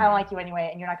was like, I don't like you anyway,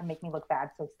 and you're not going to make me look bad,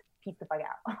 so peace the fuck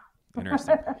out.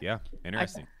 Interesting. Yeah,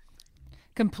 interesting.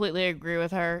 Completely agree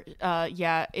with her.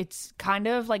 Yeah, it's kind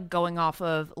of like going off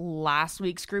of last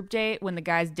week's group date when the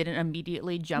guys didn't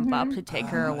immediately jump up to take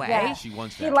her away. Yeah. She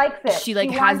wants that. She likes it. She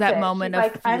like has that moment She's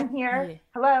of like, I'm here.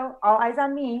 Hello, all eyes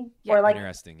on me. Or like,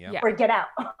 interesting. Yeah. Or get out.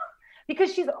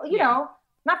 Because she's, you know,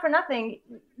 not for nothing,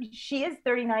 she is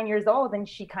 39 years old and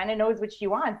she kind of knows what she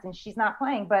wants and she's not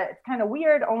playing. But it's kind of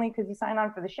weird only because you sign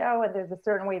on for the show and there's a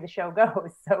certain way the show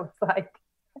goes. So it's like,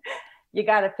 you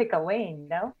got to pick a lane,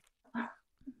 no?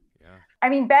 I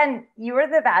mean, Ben, you were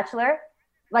the Bachelor.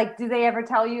 Like, do they ever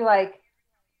tell you, like,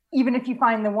 even if you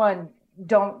find the one,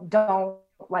 don't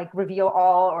like reveal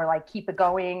all or like keep it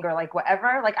going or like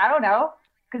whatever? Like, I don't know.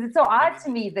 Because it's so odd to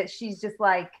me that she's just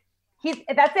like,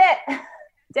 that's it.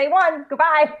 Day one,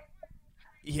 goodbye.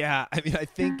 Yeah, I mean, I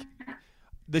think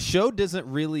the show doesn't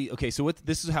really. Okay, so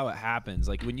this is how it happens.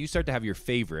 Like, when you start to have your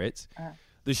favorites,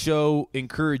 the show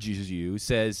encourages you,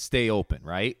 says stay open,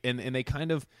 right? And they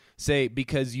kind of say,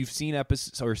 because you've seen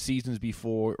episodes or seasons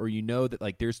before, or you know that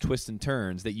like there's twists and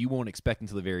turns that you won't expect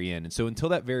until the very end. And so until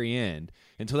that very end,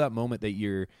 until that moment that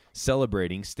you're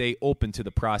celebrating, stay open to the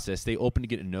process, stay open to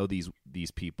get to know these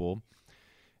people.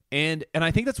 And I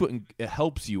think that's what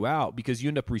helps you out, because you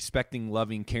end up respecting,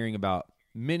 loving, caring about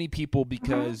many people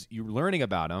because you're learning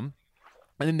about them.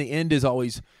 And then the end is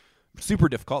always super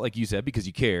difficult, like you said, because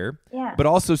you care, but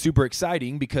also super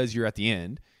exciting because you're at the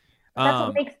end. That's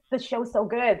what makes the show so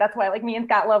good. That's why, like, me and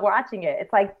Scott love watching it.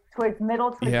 It's like towards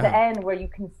the end where you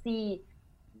can see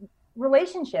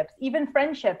relationships, even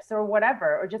friendships or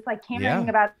whatever, or just like caring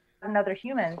about another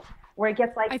human, where it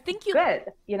gets like, I think good,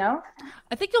 you know?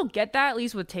 I think you'll get that at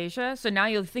least with Tayshia. So now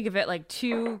you'll think of it like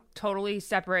two totally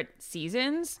separate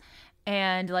seasons.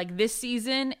 And like this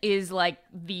season is like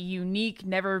the unique,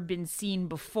 never been seen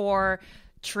before,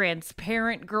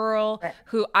 transparent girl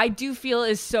who I do feel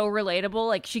is so relatable.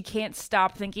 Like, she can't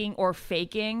stop thinking or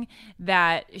faking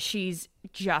that she's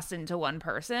just into one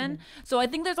person. So I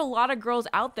think there's a lot of girls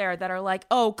out there that are like,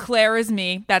 oh, Claire is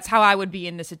me. That's how I would be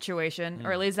in this situation.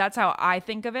 Or at least that's how I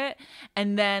think of it.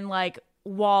 And then like,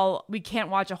 while we can't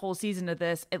watch a whole season of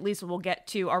this, at least we'll get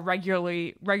to our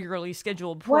regularly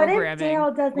scheduled programming. What if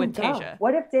Dale doesn't with go? Tayshia.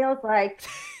 What if Dale's like,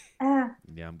 I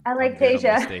like I'm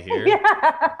Tayshia. stay here.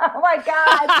 Oh my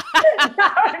God.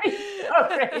 That would be so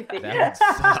crazy.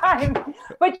 That would suck.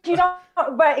 But you don't,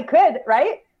 but it could,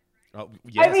 right? Oh,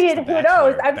 yes, I mean, who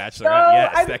knows?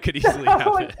 That could easily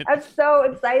happen. I'm so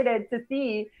excited to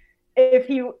see if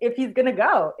he's gonna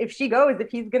go, if she goes,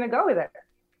 if he's gonna go with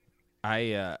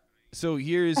her. So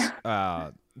here's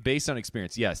based on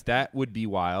experience, yes, that would be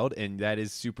wild, and that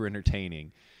is super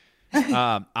entertaining.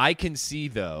 I can see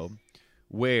though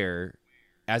where,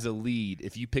 as a lead,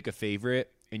 if you pick a favorite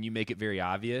and you make it very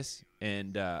obvious,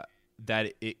 and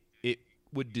that it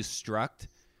would destruct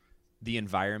the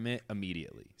environment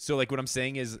immediately. So like what I'm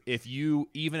saying is, if you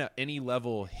even at any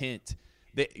level hint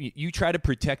that you try to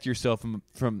protect yourself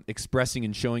from expressing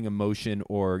and showing emotion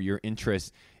or your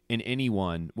interest in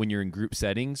anyone when you're in group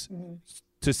settings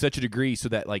to such a degree so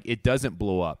that like it doesn't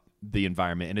blow up the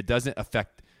environment and it doesn't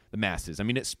affect the masses. I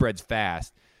mean, it spreads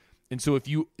fast. And so if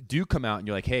you do come out and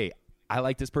you're like, hey, I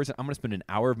like this person, I'm going to spend an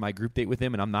hour of my group date with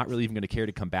him and I'm not really even going to care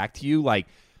to come back to you. Like,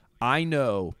 I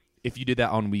know if you did that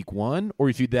on week 1 or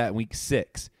if you did that in week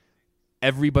 6,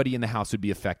 everybody in the house would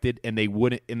be affected, and they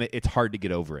wouldn't. And it's hard to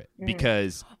get over it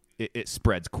because it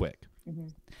spreads quick.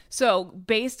 So,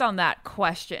 based on that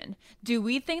question, do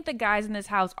we think the guys in this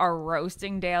house are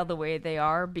roasting Dale the way they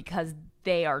are because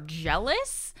they are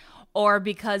jealous, or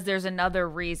because there's another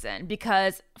reason?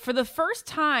 Because for the first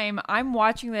time, I'm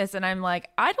watching this and I'm like,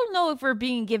 I don't know if we're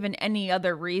being given any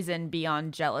other reason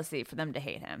beyond jealousy for them to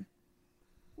hate him.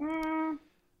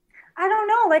 I don't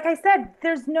know. Like I said,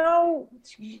 there's no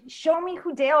show me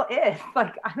who Dale is.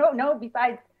 Like, I don't know,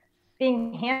 besides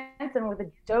being handsome with a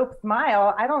dope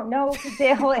smile, I don't know who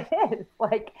Dale is.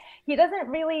 Like, he doesn't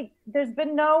really, there's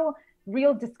been no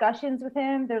real discussions with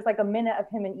him. There's like a minute of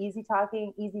him and Easy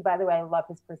talking. Easy, by the way, I love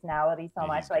his personality so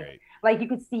much. Like you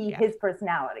could see his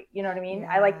personality. You know what I mean?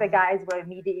 I like the guys where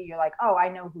immediately you're like, oh, I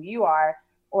know who you are,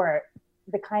 or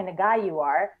the kind of guy you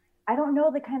are. I don't know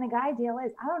the kind of guy Dale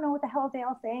is. I don't know what the hell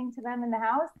Dale's saying to them in the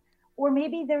house. Or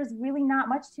maybe there's really not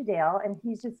much to Dale and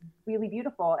he's just really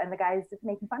beautiful and the guy's just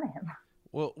making fun of him.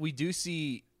 Well, we do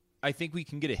see, I think we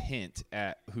can get a hint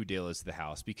at who Dale is to the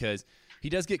house, because he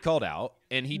does get called out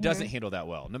and he doesn't handle that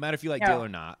well, no matter if you like Dale or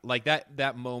not. Like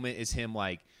that moment is him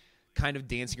like kind of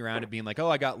dancing around and being like, oh,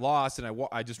 I got lost and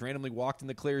I just randomly walked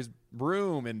into Claire's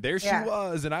room and there she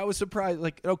was and I was surprised.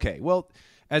 Like, okay, well,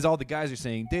 as all the guys are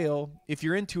saying, Dale, if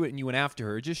you're into it and you went after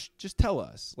her, just tell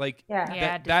us. Like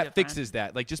that fixes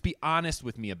that. Like, just be honest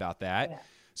with me about that. Yeah.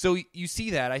 So you see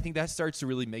that. I think that starts to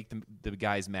really make the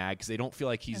guys mad because they don't feel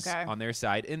like he's on their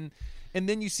side. And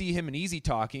then you see him and Easy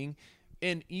talking.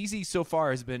 And Easy so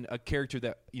far has been a character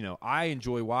that, you know, I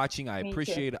enjoy watching. I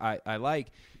appreciate. I like.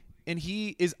 And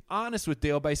he is honest with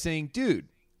Dale by saying, dude,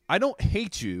 I don't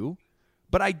hate you.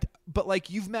 But like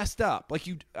you've messed up. Like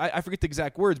I forget the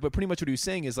exact words, but pretty much what he was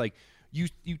saying is like you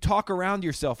talk around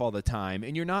yourself all the time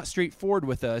and you're not straightforward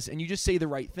with us and you just say the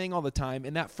right thing all the time,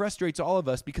 and that frustrates all of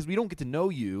us because we don't get to know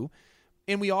you,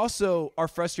 and we also are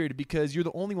frustrated because you're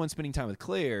the only one spending time with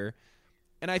Claire.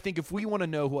 And I think if we want to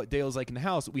know what Dale's like in the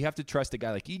house, we have to trust a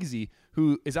guy like Easy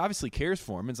who is obviously cares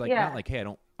for him. And it's like not like, hey,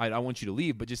 I want you to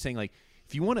leave, but just saying like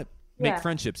if you want to make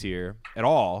friendships here at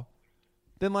all,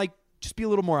 then like just be a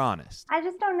little more honest. I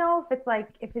just don't know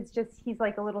if it's just he's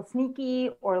like a little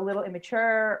sneaky or a little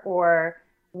immature or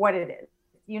what it is.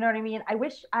 You know what I mean? I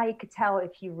wish I could tell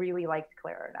if he really liked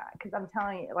Claire or not, because I'm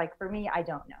telling you, like for me, I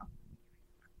don't know.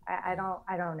 I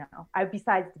don't know.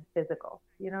 Besides the physical,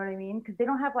 you know what I mean? Because they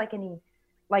don't have like any,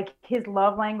 like his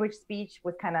love language speech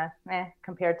was kind of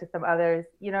compared to some others.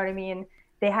 You know what I mean?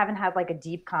 They haven't had like a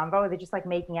deep convo. They're just like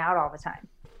making out all the time.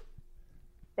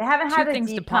 They haven't had a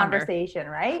deep conversation,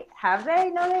 right? Have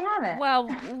they? No, they haven't. Well,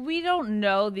 we don't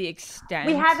know the extent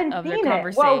of their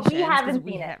conversation. Well, we haven't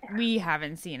seen it. We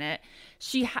haven't seen it.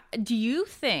 Do you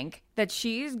think that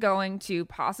she's going to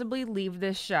possibly leave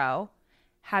this show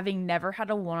having never had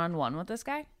a one-on-one with this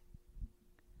guy?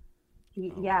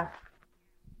 Yeah.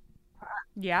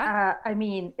 Yeah? I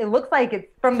mean, it looks like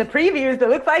it's from the previews. It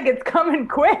looks like it's coming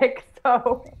quick.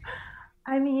 So,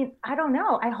 I mean, I don't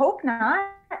know. I hope not.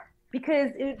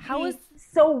 Because it's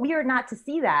so weird not to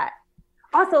see that.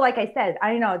 Also, like I said,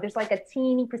 I know there's like a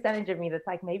teeny percentage of me that's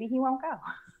like, maybe he won't go.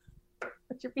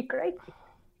 That should be crazy.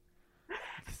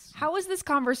 How is this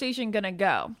conversation going to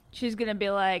go? She's going to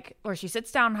be like, or she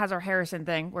sits down and has her Harrison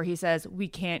thing where he says, we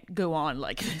can't go on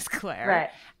like this, Claire. Right.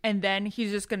 And then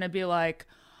he's just going to be like,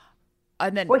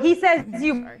 and then. Well, he says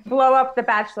you blow up the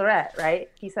Bachelorette, right?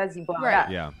 He says you blow it up.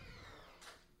 Yeah.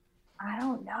 I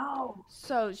don't know.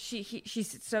 So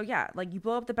like you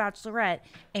blow up the Bachelorette,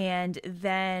 and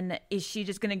then is she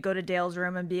just gonna go to Dale's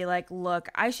room and be like, look,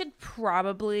 I should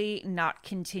probably not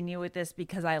continue with this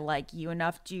because I like you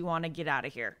enough. Do you want to get out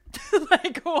of here?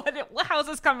 Like, how's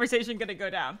this conversation gonna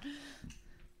go down?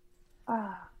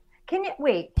 Can you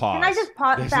wait? Pause. Can I just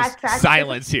backtrack?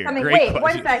 Silence here. Wait,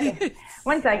 1 second.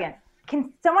 1 second.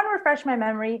 Can someone refresh my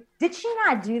memory? Did she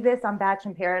not do this on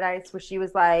Bachelor in Paradise where she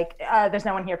was like, there's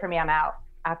no one here for me, I'm out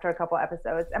after a couple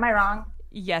episodes? Am I wrong?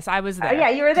 Yes, I was there. Yeah,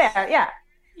 you were there. Yeah.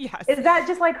 Yes. Is that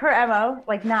just like her MO?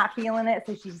 Like not feeling it,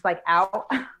 so she's like out?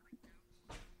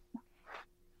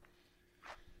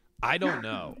 I don't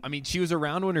know. I mean, she was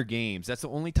around Winter Games. That's the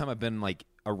only time I've been like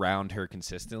around her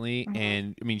consistently. Mm-hmm.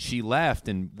 And I mean, she left,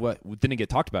 and what didn't get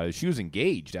talked about is she was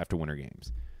engaged after Winter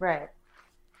Games. Right.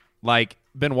 Like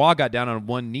Benoit got down on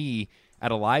one knee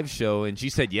at a live show and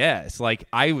she said yes. Like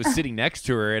I was sitting next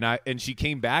to her and she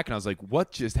came back and I was like,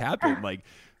 what just happened? Like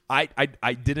I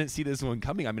didn't see this one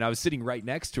coming. I mean, I was sitting right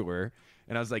next to her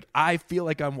and I was like, I feel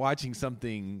like I'm watching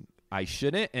something I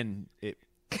shouldn't, and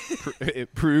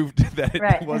it proved that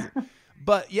it wasn't.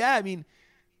 But yeah, I mean,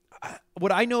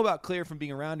 what I know about Clare from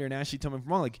being around her, and Ashley, tell me if I'm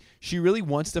wrong, like she really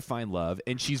wants to find love,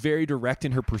 and she's very direct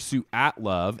in her pursuit at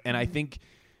love. And I think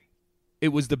it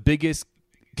was the biggest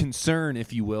concern,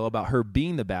 if you will, about her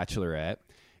being the Bachelorette,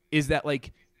 is that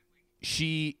like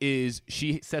she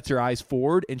sets her eyes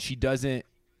forward, and she's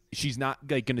not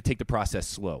like going to take the process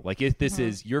slow. Like if this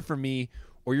is you're for me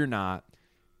or you're not.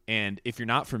 And if you're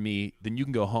not for me, then you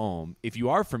can go home. If you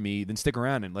are for me, then stick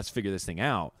around and let's figure this thing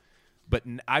out. But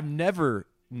I've never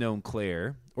known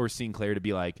Clare or seen Clare to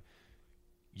be like,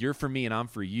 you're for me and I'm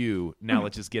for you. Now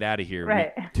let's just get out of here.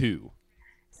 Right. Week 2.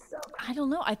 I don't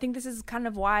know. I think this is kind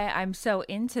of why I'm so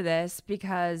into this,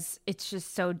 because it's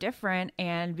just so different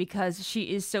and because she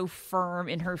is so firm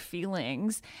in her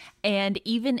feelings. And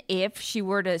even if she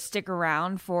were to stick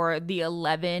around for the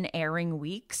 11 airing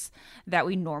weeks that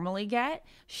we normally get,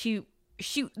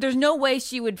 there's no way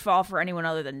she would fall for anyone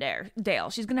other than Dale.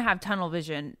 She's going to have tunnel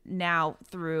vision now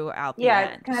throughout the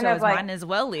end. Kind so of like, might as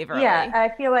well leave early. Yeah,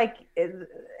 I feel like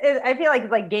it's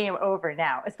like game over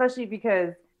now, especially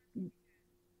because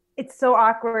it's so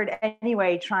awkward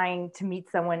anyway, trying to meet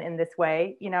someone in this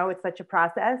way. You know, it's such a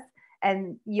process,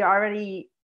 and you already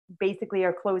basically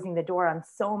are closing the door on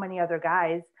so many other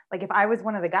guys. Like if I was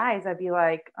one of the guys, I'd be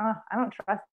like, oh, I don't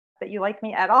trust that you like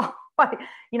me at all.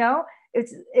 You know,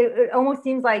 it almost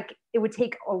seems like it would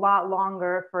take a lot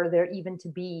longer for there even to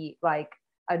be like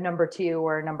a number 2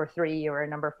 or a number 3 or a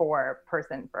number 4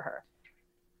 person for her.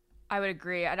 I would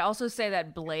agree. I'd also say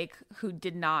that Blake, who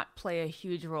did not play a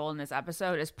huge role in this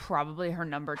episode, is probably her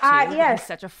number 2. Yes. He's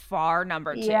such a far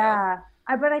number 2. Yeah,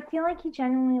 but I feel like he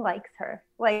genuinely likes her.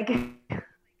 Like,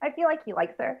 I feel like he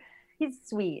likes her. He's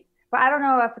sweet. But I don't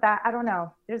know I don't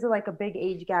know. There's like a big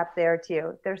age gap there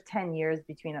too. There's 10 years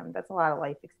between them. That's a lot of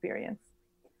life experience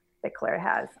that Clare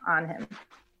has on him.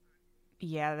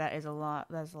 Yeah, that is a lot.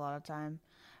 That's a lot of time.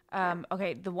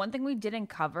 Okay, the one thing we didn't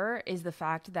cover is the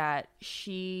fact that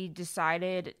she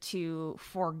decided to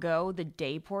forego the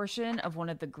day portion of one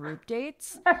of the group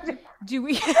dates. Do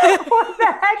we? What the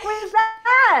heck was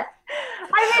that?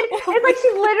 I mean, it's like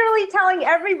she's literally telling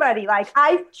everybody, like,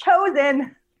 I've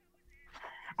chosen.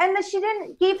 And then she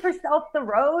didn't give herself the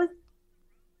rose.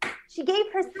 She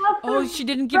gave herself the rose. She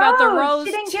didn't give out the rose.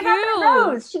 She didn't give out the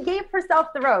rose. She gave herself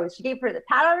the rose. She gave her the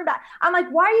pat on her back. I'm like,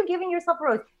 why are you giving yourself a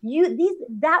rose?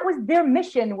 That was their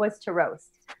mission, was to roast.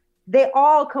 They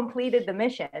all completed the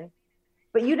mission.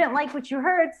 But you didn't like what you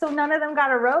heard, so none of them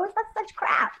got a rose? That's such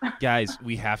crap. Guys,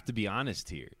 we have to be honest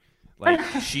here. Like,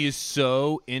 she is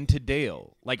so into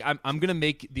Dale. Like, I'm going to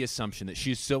make the assumption that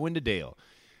she is so into Dale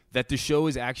that the show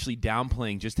is actually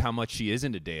downplaying just how much she is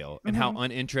into Dale and how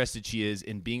uninterested she is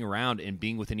in being around and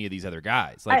being with any of these other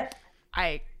guys. Like,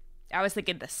 I was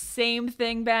thinking the same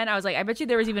thing, Ben. I was like, I bet you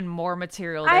there was even more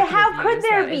material. How could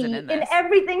there be in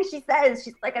everything she says?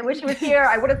 She's like, I wish he was here.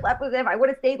 I would have slept with him. I would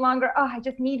have stayed longer. Oh, I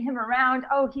just need him around.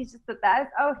 Oh, he's just the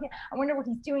best. Oh, I wonder what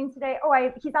he's doing today.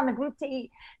 Oh, he's on the group date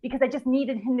because I just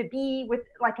needed him to be with,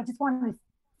 like, I just wanted to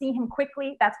see him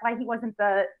quickly. That's why he wasn't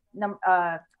the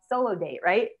solo date,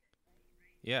 right?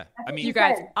 Yeah, I mean, you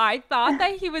guys, I thought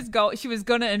that she was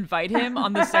going to invite him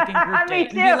on the second group date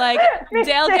and be like,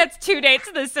 Dale gets 2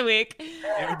 dates this week. It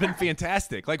would have been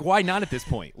fantastic. Like, why not at this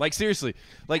point? Like, seriously,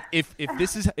 like if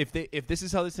this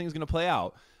is how this thing is going to play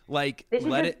out, like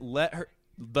let her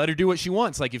do what she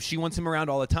wants. Like, if she wants him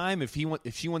around all the time, if she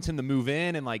wants him to move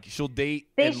in and like she'll date.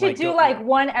 They should do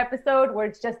one episode where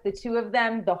it's just the 2 of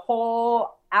them, the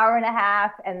whole hour and a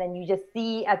half, and then you just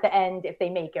see at the end if they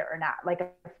make it or not, like a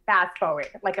fast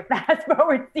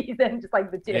forward season, just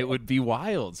like the 2. It would be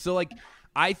wild. So like,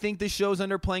 I think the show's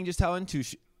underplaying just how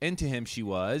into him she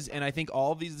was, and I think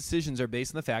all of these decisions are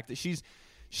based on the fact that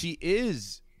she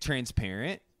is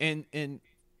transparent and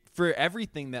for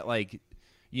everything that, like,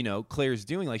 you know, Claire's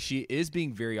doing, like, she is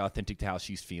being very authentic to how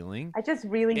she's feeling. I just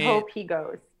really hope he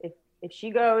goes. If she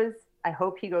goes, I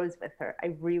hope he goes with her.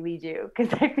 I really do,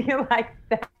 because I feel like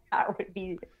that would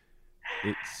be.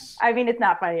 I mean, it's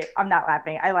not funny. I'm not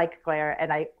laughing. I like Clare,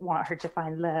 and I want her to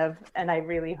find love, and I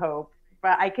really hope.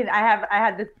 But I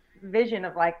had this vision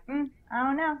of like, I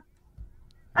don't know.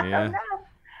 I don't know.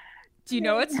 Do you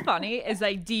know what's funny is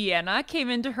like Deanna came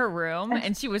into her room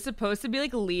and she was supposed to be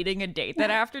like leading a date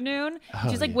that afternoon.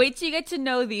 She's like, wait till you get to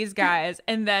know these guys,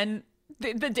 and then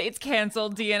the date's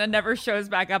canceled. Deanna never shows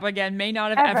back up again. May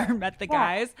not have ever met the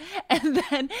guys.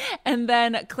 And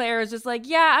then Claire is just like,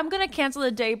 yeah, I'm gonna cancel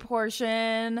the day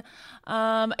portion.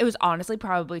 It was honestly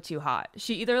probably too hot.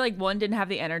 She either like, 1, didn't have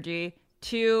the energy.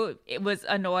 2, it was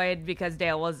annoyed because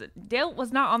Dale was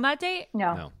not on that date.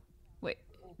 No. Wait,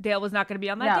 Dale was not going to be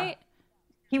on that date.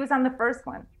 He was on the first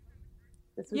one.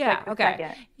 This was like the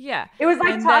second. Yeah. It was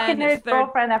like And talking then to his third-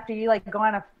 girlfriend after you like go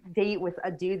on a date with a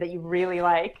dude that you really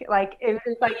like. Like it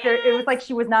was like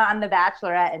she was not on The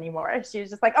Bachelorette anymore. She was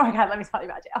just like, oh my God, let me tell you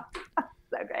about you.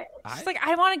 So great. She's like,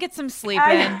 I want to get some sleep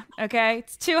in. Okay.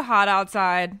 It's too hot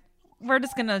outside. We're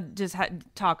just going to just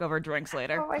talk over drinks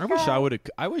later. Oh I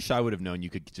wish I would have known you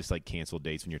could just like cancel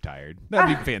dates when you're tired.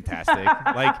 That'd be fantastic.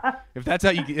 Like if that's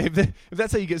how you if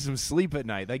that's how you get some sleep at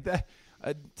night. Like that.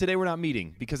 Today we're not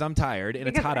meeting because I'm tired and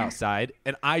it's hot outside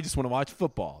and I just want to watch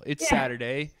football. It's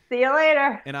Saturday. See you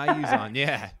later. And IU's on.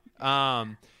 Yeah.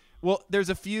 Well, there's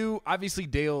a few. Obviously,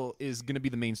 Dale is going to be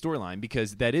the main storyline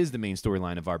because that is the main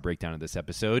storyline of our breakdown of this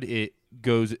episode.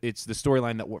 It's the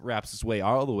storyline that wraps its way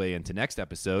all the way into next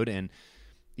episode and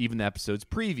even the episodes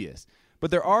previous. But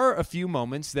there are a few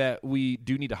moments that we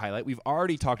do need to highlight. We've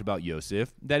already talked about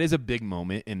Yosef. That is a big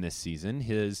moment in this season.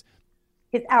 His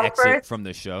outburst exit from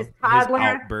the show. His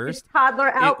outburst. His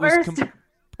toddler outburst. It was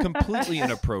completely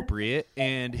inappropriate,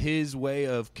 and his way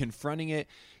of confronting it,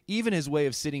 even his way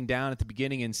of sitting down at the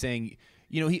beginning and saying,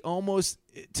 he almost,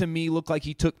 to me, looked like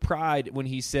he took pride when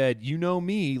he said, you know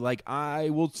me, like I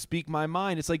will speak my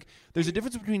mind. It's like there's a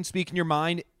difference between speaking your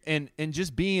mind and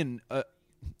just being a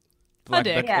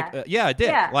dick. A dick.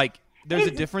 Yeah. Like there's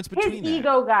a difference between his that.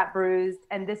 ego got bruised,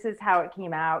 and this is how it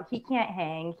came out. He can't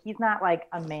hang. He's not like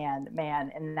a man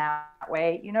in that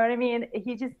way. You know what I mean?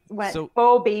 He just went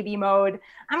full baby mode.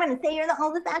 I'm gonna say you're the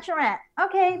oldest bachelorette.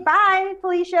 Okay, bye,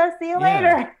 Felicia. See you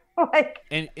later. Like,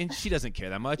 and she doesn't care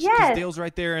that much because Dale's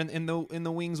right there in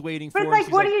the wings waiting for her. But it's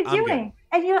like, what are you doing?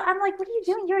 And I'm like, what are you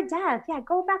doing? You're a dad. Yeah,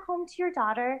 go back home to your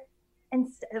daughter and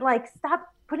stop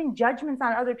putting judgments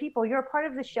on other people. You're a part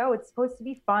of the show. It's supposed to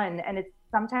be fun, and it's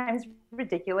sometimes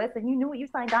ridiculous, and you knew what you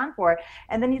signed on for.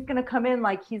 And then he's gonna come in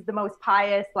like he's the most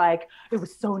pious, like it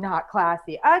was so not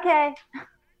classy. Okay.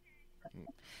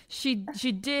 She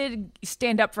did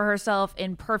stand up for herself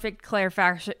in perfect Claire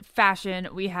fashion.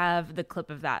 We have the clip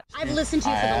of that. I've listened to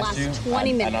you for the last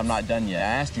 20 minutes. And I'm not done yet. I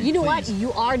asked you. You know please. what?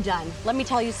 You are done. Let me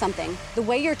tell you something. The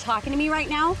way you're talking to me right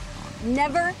now,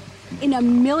 never in a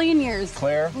million years.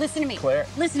 Claire. Listen to me. Claire.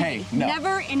 Listen to me. No.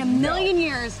 Never in a million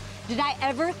years did I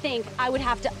ever think I would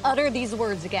have to utter these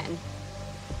words again.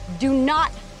 Do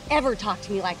not ever talk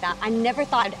to me like that. I never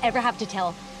thought I'd ever have to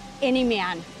tell any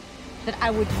man that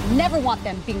I would never want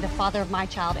them being the father of my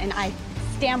child, and I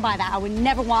stand by that. I would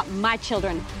never want my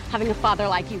children having a father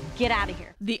like you. Get out of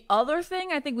here. The other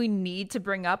thing I think we need to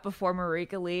bring up before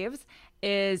Marika leaves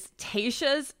is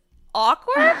Tayshia's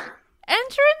awkward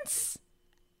entrance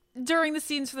during the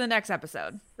scenes for the next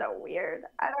episode. So weird.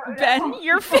 I don't know. Ben,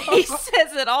 your face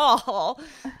says it all.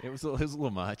 It was a little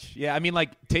much. Yeah, I mean, like,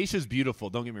 Tayshia's beautiful,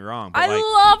 don't get me wrong. But I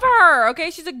love her, okay?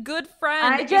 She's a good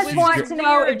friend. I just want to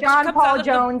know if John Paul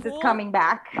Jones is coming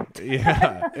back.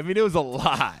 Yeah, I mean, it was a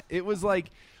lot. It was like,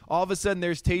 all of a sudden,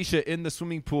 there's Tayshia in the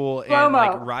swimming pool and,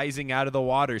 like, rising out of the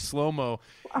water, slow-mo.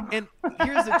 And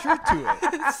here's the truth to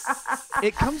it.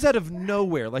 It comes out of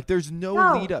nowhere. Like, there's no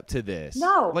lead up to this.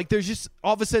 No. Like, there's just,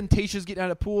 all of a sudden, Tayshia's getting out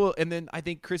of the pool, and then I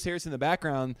think Chris Harris in the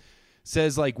background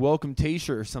says, like, welcome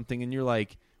Tayshia or something, and you're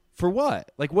like, for what?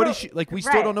 Like, what is she, like, we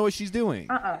still don't know what she's doing.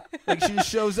 Like, she just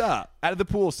shows up out of the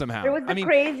pool somehow. It was the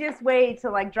craziest way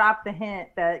to, like, drop the hint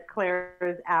that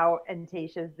Claire's out and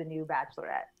Tayshia's the new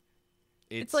bachelorette.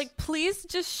 It's like, please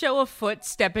just show a foot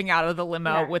stepping out of the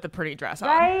limo with a pretty dress on.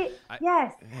 Right?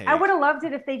 Yes. I would have loved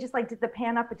it if they just, like, did the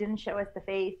pan up but didn't show us the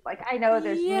face. Like, I know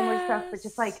there's numerous stuff, but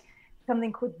just, like,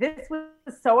 something cool. This was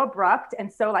so abrupt and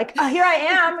so, like, oh, here I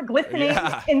am, glistening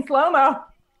in slow-mo.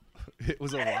 It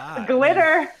was a lot.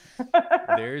 Glitter.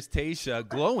 There's Tayshia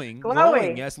glowing.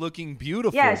 Yes, looking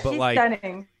beautiful. Yeah, but she's like,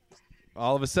 stunning.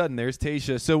 All of a sudden, there's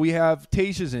Tayshia. So we have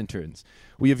Tayshia's entrance.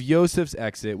 We have Yosef's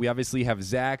exit. We obviously have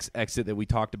Zach's exit that we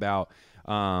talked about.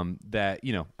 That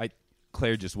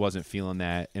Claire just wasn't feeling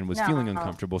that and was feeling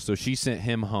uncomfortable, so she sent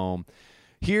him home.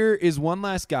 Here is one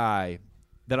last guy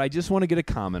that I just want to get a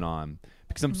comment on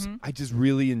because I just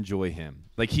really enjoy him.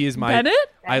 Like, he is my Bennett.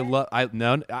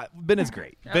 Bennett's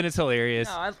great. No. Bennett's hilarious.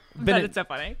 No, Bennett's so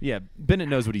funny. Yeah, Bennett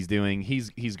knows what he's doing.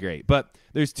 He's great. But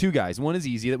there's two guys. One is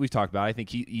Easy that we've talked about. I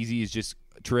think Easy is just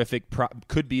terrific.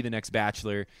 Could be the next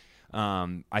Bachelor.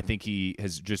 I think he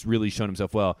has just really shown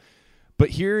himself well. But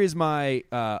here is my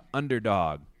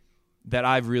underdog that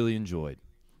I've really enjoyed,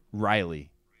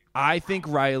 Riley. I think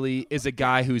Riley is a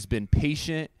guy who's been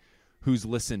patient, who's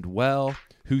listened well,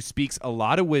 who speaks a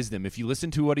lot of wisdom. If you listen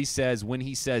to what he says, when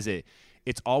he says it,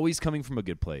 it's always coming from a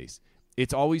good place.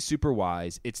 It's always super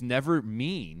wise. It's never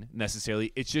mean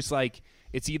necessarily. It's just like,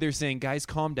 it's either saying, guys,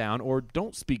 calm down, or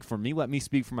don't speak for me. Let me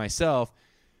speak for myself.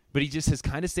 But he just has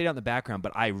kind of stayed out in the background.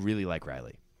 But I really like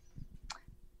Riley.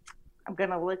 I'm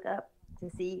going to look up to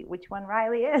see which one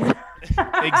Riley is.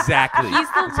 Exactly. He's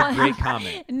the It's one. a great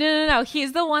comment. No.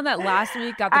 He's the one that last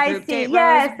week got the I group see. date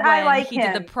Yes, rose I when like he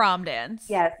him. did the prom dance.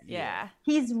 Yes. Yeah.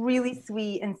 He's really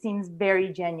sweet and seems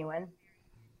very genuine.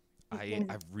 I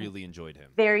really enjoyed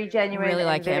him. Very genuine. Really and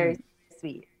like very him.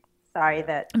 sweet. Sorry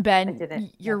that I Ben,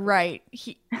 didn't. you're right.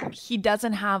 He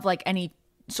doesn't have like any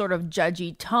sort of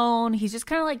judgy tone. He's just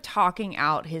kind of like talking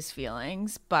out his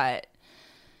feelings, but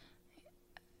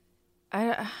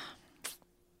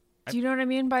do you know what I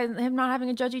mean by him not having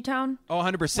a judgy tone? Oh,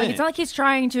 100%. Like, it's not like he's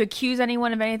trying to accuse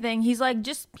anyone of anything. He's like,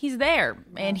 he's there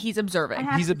and he's observing.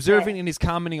 He's observing and he's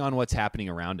commenting on what's happening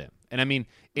around him. And I mean,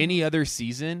 any other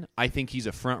season, I think he's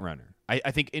a front runner.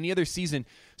 I think any other season,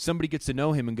 somebody gets to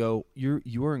know him and go,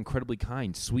 you are incredibly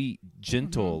kind, sweet,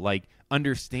 gentle, like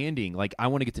understanding. Like, I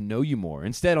want to get to know you more.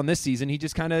 Instead, on this season, he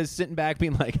just kind of sitting back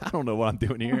being like, I don't know what I'm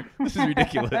doing here. This is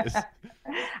ridiculous.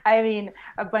 I mean,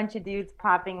 a bunch of dudes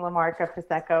popping Lamarca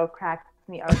Prosecco cracks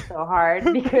me up so hard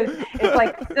because it's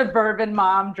like suburban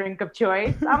mom drink of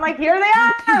choice. I'm like, here they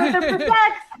are, the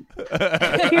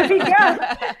Proseccs. Here we go.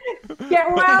 Get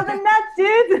wild and nuts,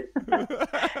 dudes.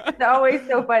 It's always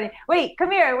so funny. Wait,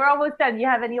 come here. We're almost done. You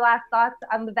have any last thoughts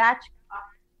on the batch?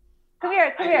 Come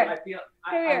here.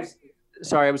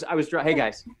 Sorry, I was hey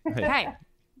guys. Hey.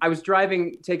 I was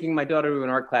driving, taking my daughter to an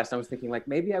art class, and I was thinking, like,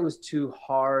 maybe I was too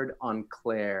hard on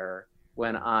Claire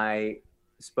when I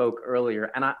spoke earlier.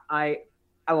 And I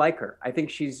like her. I think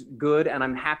she's good, and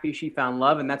I'm happy she found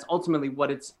love, and that's ultimately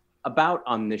what it's about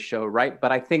on this show, right?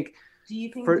 But I think... Do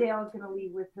you think Dale's going to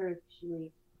leave with her if she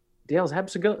leaves? Dale's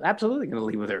absolutely going to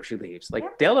leave with her if she leaves.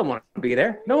 Like, Dale don't want to be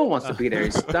there. No one wants to be there.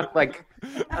 He's stuck. Like,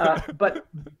 but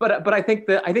I think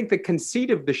the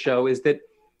conceit of the show is that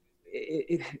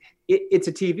it's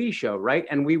a TV show, right?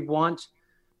 And we want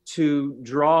to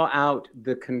draw out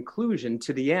the conclusion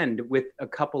to the end with a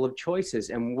couple of choices.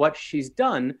 And what she's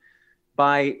done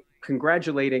by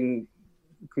congratulations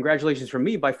from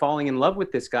me by falling in love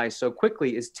with this guy so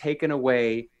quickly is taken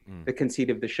away the conceit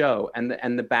of the show. And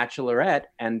the Bachelorette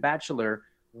and Bachelor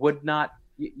would not,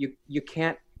 you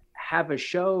can't have a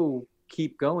show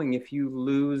keep going if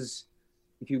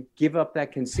you give up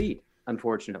that conceit,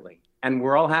 unfortunately. And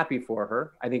we're all happy for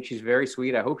her. I think she's very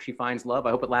sweet. I hope she finds love. I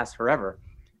hope it lasts forever.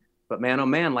 But man, oh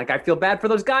man, like, I feel bad for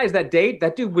those guys that date.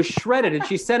 That dude was shredded and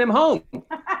she sent him home.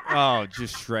 Oh,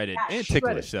 just shredded. And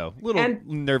ticklish, though. A little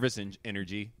nervous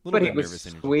energy. But he was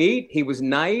sweet. He was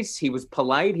nice. He was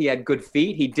polite. He had good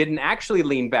feet. He didn't actually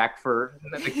lean back for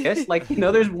the kiss. Like,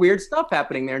 there's weird stuff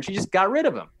happening there. And she just got rid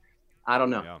of him. I don't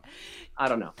know. Yeah. I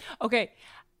don't know. Okay.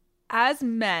 As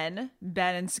men,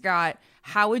 Ben and Scott,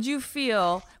 how would you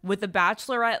feel with the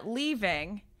Bachelorette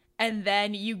leaving and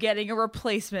then you getting a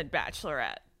replacement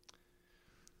Bachelorette?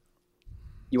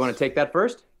 You want to take that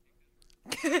first?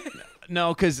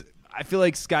 No, because I feel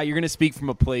like, Scott, you're going to speak from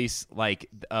a place like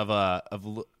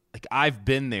like I've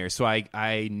been there, so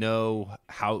I know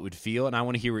how it would feel, and I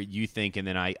want to hear what you think, and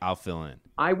then I'll fill in.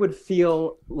 I would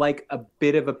feel like a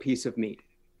bit of a piece of meat,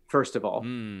 first of all.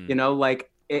 Like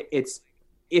it's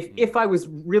if I was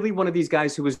really one of these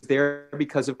guys who was there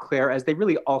because of Claire, as they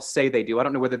really all say they do. I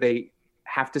don't know whether they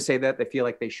have to say that, they feel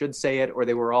like they should say it, or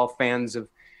they were all fans of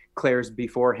Claire's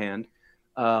beforehand.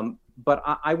 But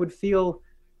I would feel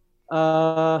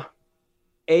A,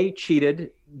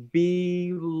 cheated,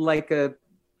 B, like a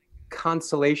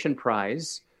consolation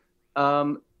prize,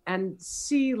 and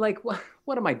C, like,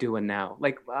 what am I doing now?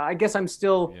 Like, I guess I'm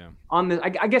still on this.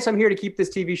 I guess I'm here to keep this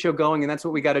TV show going, and that's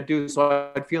what we got to do.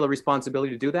 So I'd feel a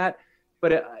responsibility to do that.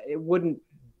 But it wouldn't.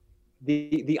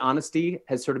 The honesty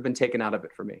has sort of been taken out of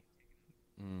it for me.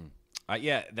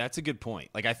 Yeah, that's a good point.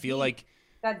 Like, I feel like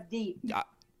that's deep.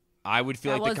 I would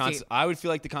feel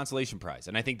like the consolation prize,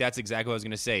 and I think that's exactly what I was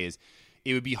going to say. Is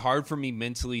it would be hard for me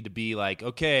mentally to be like,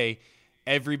 okay,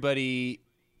 everybody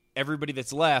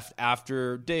that's left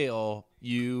after Dale,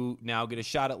 you now get a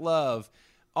shot at love.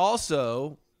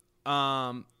 Also,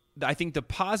 I think the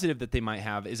positive that they might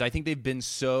have is I think they've been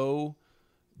so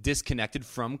disconnected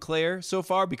from Claire so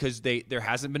far because there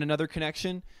hasn't been another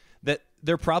connection that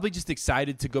they're probably just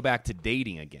excited to go back to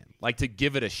dating again, like to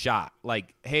give it a shot.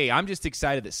 Like, hey, I'm just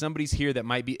excited that somebody's here that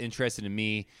might be interested in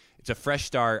me. It's a fresh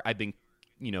start. I've been,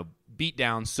 beat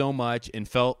down so much and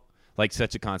felt like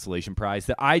such a consolation prize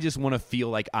that I just want to feel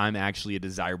like I'm actually a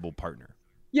desirable partner.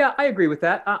 Yeah, I agree with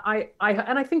that.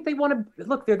 I think they want to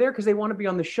look. They're there because they want to be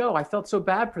on the show. I felt so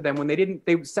bad for them when they didn't.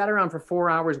 They sat around for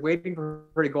 4 hours waiting for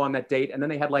her to go on that date, and then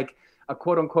they had like a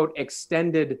quote unquote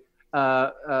extended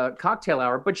cocktail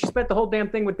hour. But she spent the whole damn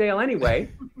thing with Dale anyway.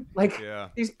 Like,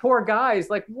 these poor guys.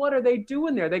 Like, what are they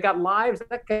doing there? They got lives.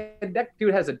 That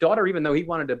dude has a daughter, even though he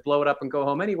wanted to blow it up and go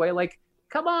home anyway. Like,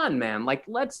 come on, man. Like,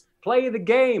 let's play the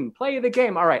game. Play the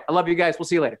game. All right. I love you guys. We'll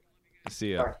see you later.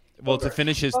 See ya. Well, to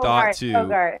finish his Bogart, thought too.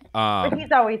 but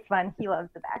he's always fun. He loves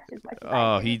The Bachelor as much as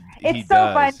I do. He it's so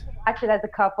does. fun to watch it as a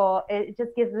couple. It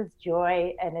just gives us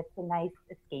joy, and it's a nice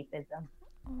escapism.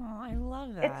 Oh, I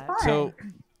love that. It's fun. So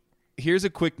here's a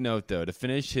quick note, though, to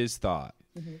finish his thought,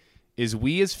 is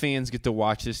we as fans get to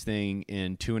watch this thing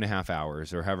in 2.5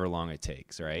 hours or however long it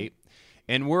takes, right?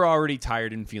 And we're already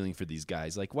tired and feeling for these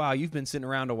guys. Like, wow, you've been sitting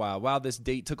around a while. Wow, this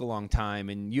date took a long time,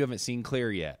 and you haven't seen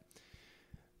Claire yet.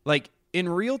 Like, in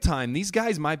real time, these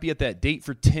guys might be at that date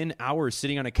for 10 hours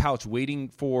sitting on a couch waiting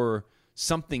for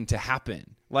something to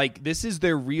happen. Like, this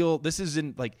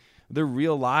isn't like their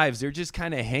real lives. They're just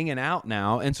kind of hanging out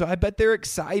now. And so I bet they're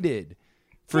excited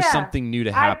for something new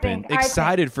to happen.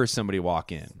 Excited for somebody to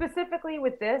walk in. Specifically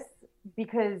with this,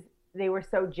 because they were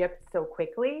so gypped so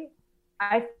quickly,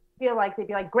 I feel like they'd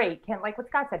be like, great, like what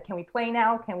Scott said, can we play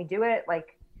now? Can we do it?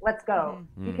 Like, let's go.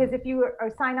 Because if you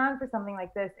are sign on for something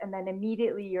like this and then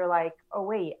immediately you're like, oh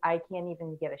wait, I can't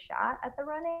even get a shot at the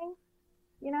running,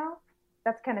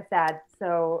 that's kind of sad.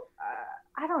 So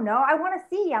I don't know. I want to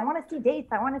see dates.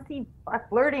 I want to see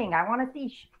flirting. I want to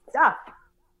see stuff.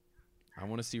 I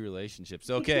want to see relationships.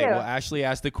 Okay, well, Ashley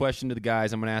asked the question to the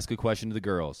guys. I'm going to ask a question to the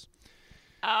girls.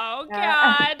 Oh, God.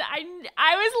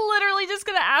 I was literally just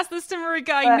going to ask this to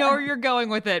Marika. I know where you're going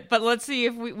with it, but let's see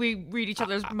if we read each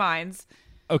other's minds.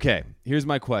 Okay, here's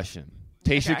my question.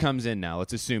 Tasha comes in now.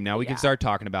 Let's assume. Now we can start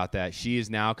talking about that. She is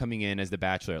now coming in as the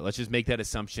Bachelorette. Let's just make that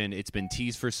assumption. It's been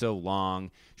teased for so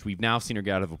long. We've now seen her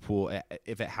get out of a pool.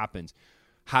 If it happens,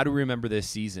 how do we remember this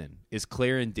season? Is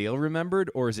Claire and Dale remembered,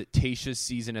 or is it Tasha's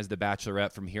season as the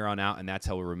Bachelorette from here on out, and that's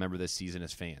how we remember this season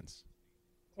as fans?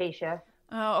 Tasha.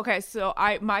 Oh, okay. So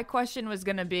my question was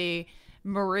going to be,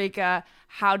 Marika,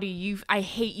 I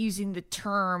hate using the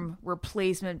term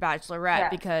replacement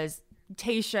Bachelorette because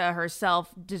Tasha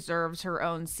herself deserves her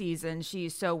own season.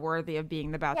 She's so worthy of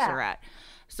being the Bachelorette.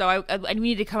 So I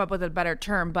need to come up with a better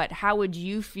term, but how would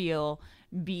you feel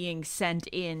being sent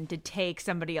in to take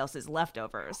somebody else's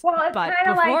leftovers? Well, it's kind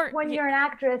of like when you're an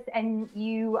actress and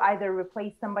you either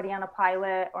replace somebody on a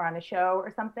pilot or on a show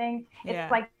or something.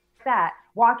 It's like that.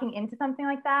 Walking into something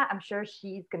like that, I'm sure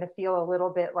she's going to feel a little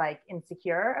bit like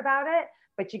insecure about it,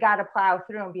 but you got to plow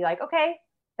through and be like, okay,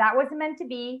 that wasn't meant to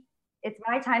be. It's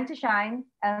my time to shine,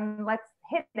 and let's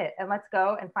hit it, and let's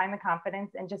go and find the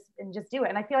confidence and just do it.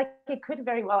 And I feel like it could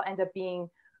very well end up being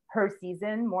her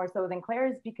season more so than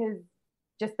Claire's, because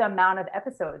just the amount of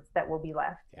episodes that will be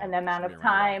left and the amount of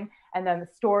time and then the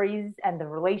stories and the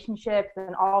relationships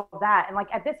and all of that. And like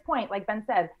at this point, like Ben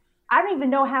said, I don't even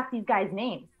know half these guys'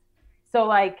 names. So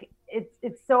like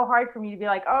it's so hard for me to be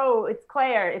like, oh, it's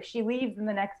Claire. If she leaves in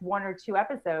the next 1 or 2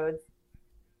 episodes,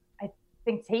 I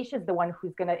think Tasha's the one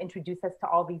who's going to introduce us to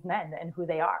all these men and who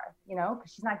they are,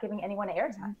 because she's not giving anyone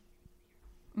airtime.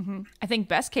 Mm-hmm. I think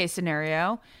best case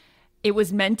scenario, it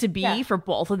was meant to be for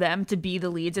both of them to be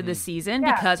the leads of the season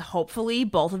because hopefully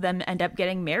both of them end up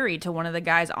getting married to one of the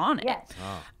guys on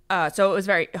it. So it was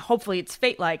hopefully it's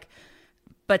fate-like.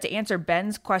 But to answer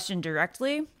Ben's question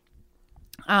directly,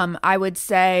 I would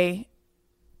say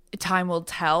time will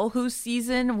tell whose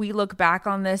season. We look back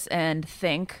on this and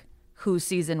think, whose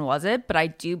season was it? But I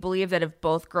do believe that if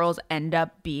both girls end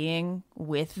up being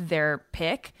with their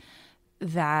pick,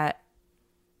 that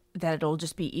it'll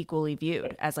just be equally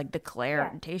viewed as like the Claire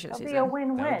and Tasha season. It'll be a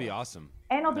win-win. That would be awesome.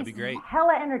 And it'll be great.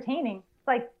 Hella entertaining. It's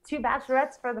like 2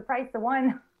 bachelorettes for the price of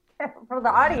one for the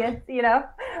audience,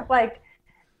 like,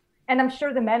 and I'm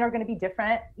sure the men are going to be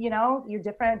different, you're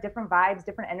different vibes,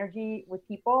 different energy with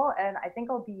people. And I think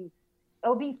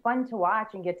it'll be fun to watch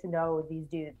and get to know these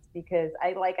dudes, because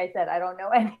like I said, I don't know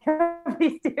any of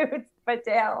these dudes but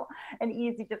Dale and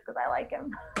Easy just because I like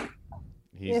him.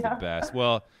 He's the best.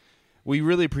 Well, we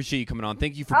really appreciate you coming on.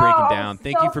 Thank you for breaking down.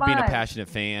 Thank you for being a passionate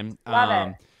fan. Love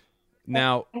it.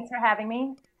 Now, thanks for having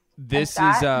me. This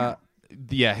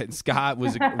is Scott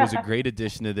was a great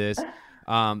addition to this.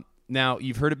 Now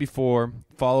you've heard it before.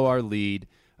 Follow our lead.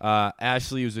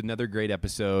 Ashley was another great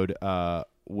episode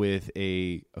with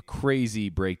a crazy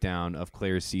breakdown of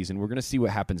Claire's season. We're gonna see what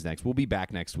happens next. We'll be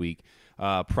back next week,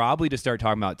 probably to start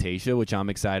talking about Tasha, which I'm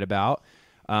excited about.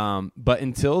 But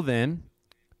until then,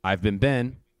 I've been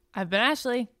Ben. I've been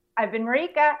Ashley. I've been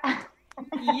Marika.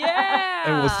 Yeah.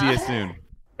 And we'll see you soon.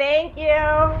 Thank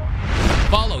you.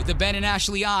 Follow the Ben and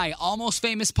Ashley I Almost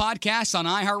Famous podcast on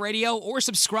iHeartRadio or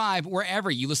subscribe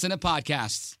wherever you listen to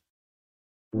podcasts.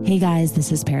 Hey guys,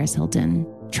 this is Paris Hilton.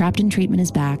 Trapped in Treatment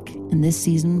is back, and this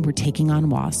season we're taking on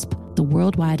WASP, the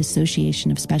Worldwide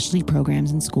Association of Specialty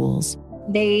Programs in Schools.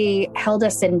 They held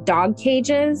us in dog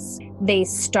cages They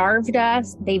starved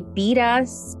us. They beat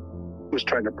us. Was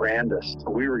trying to brand us.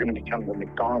 So we were going to become the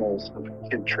McDonald's of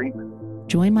kid treatment.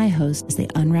 Join my hosts as they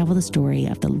unravel the story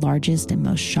of the largest and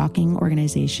most shocking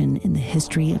organization in the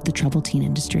history of the troubled teen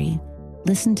industry.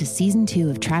 Listen to Season 2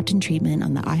 of Trapped in Treatment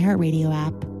on the iHeartRadio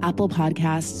app, Apple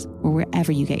Podcasts, or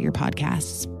wherever you get your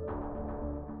podcasts.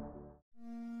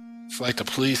 It's like the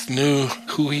police knew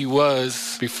who he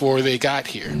was before they got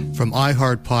here. From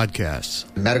iHeart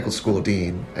Podcasts. The medical school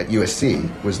dean at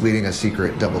USC was leading a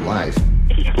secret double life.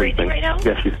 He's breathing right now?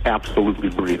 Yes, he's absolutely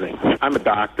breathing. I'm a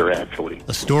doctor, actually.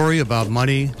 A story about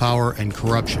money, power, and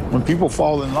corruption. When people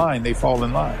fall in line, they fall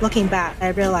in line. Looking back, I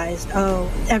realized,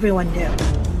 everyone knew.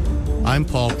 I'm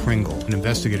Paul Pringle, an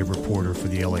investigative reporter for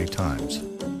the LA Times.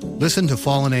 Listen to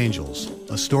Fallen Angels,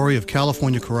 a story of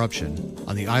California corruption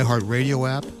on the iHeartRadio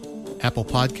app, Apple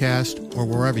Podcast, or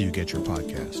wherever you get your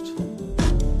podcasts.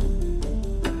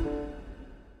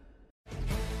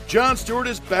 Jon Stewart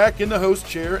is back in the host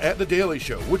chair at The Daily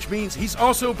Show, which means he's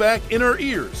also back in our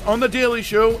ears on The Daily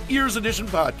Show Ears Edition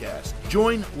podcast.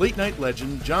 Join late-night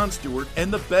legend Jon Stewart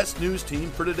and the best news team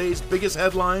for today's biggest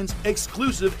headlines,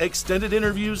 exclusive extended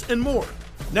interviews, and more.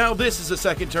 Now this is a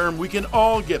second term we can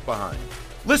all get behind.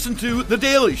 Listen to The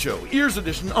Daily Show Ears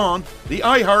Edition on the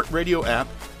iHeartRadio app,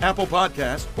 Apple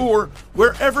Podcasts, or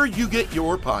wherever you get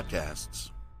your podcasts.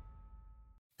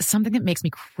 Something that makes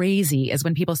me crazy is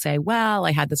when people say, well,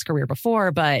 I had this career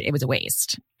before, but it was a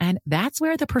waste. And that's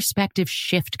where the perspective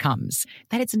shift comes,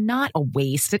 that it's not a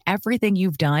waste, that everything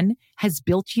you've done has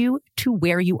built you to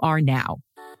where you are now.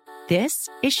 This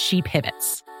is She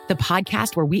Pivots, the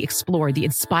podcast where we explore the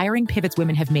inspiring pivots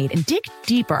women have made and dig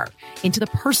deeper into the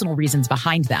personal reasons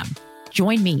behind them.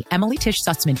 Join me, Emily Tish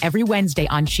Sussman, every Wednesday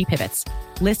on She Pivots.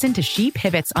 Listen to She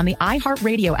Pivots on the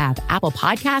iHeartRadio app, Apple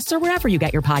Podcasts, or wherever you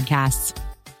get your podcasts.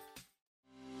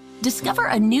 Discover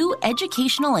a new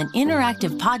educational and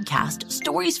interactive podcast,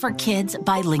 Stories for Kids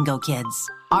by Lingo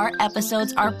Kids. Our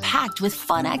episodes are packed with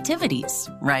fun activities.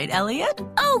 Right, Elliot?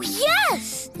 Oh,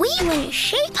 yes! We went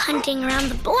shape hunting around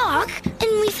the block,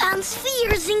 and we found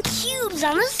spheres and cubes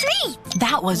on the street.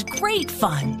 That was great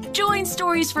fun. Join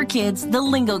Stories for Kids, the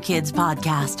Lingo Kids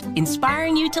podcast,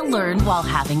 inspiring you to learn while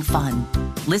having fun.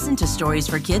 Listen to Stories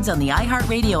for Kids on the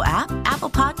iHeartRadio app, Apple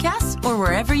Podcasts, or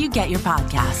wherever you get your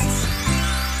podcasts.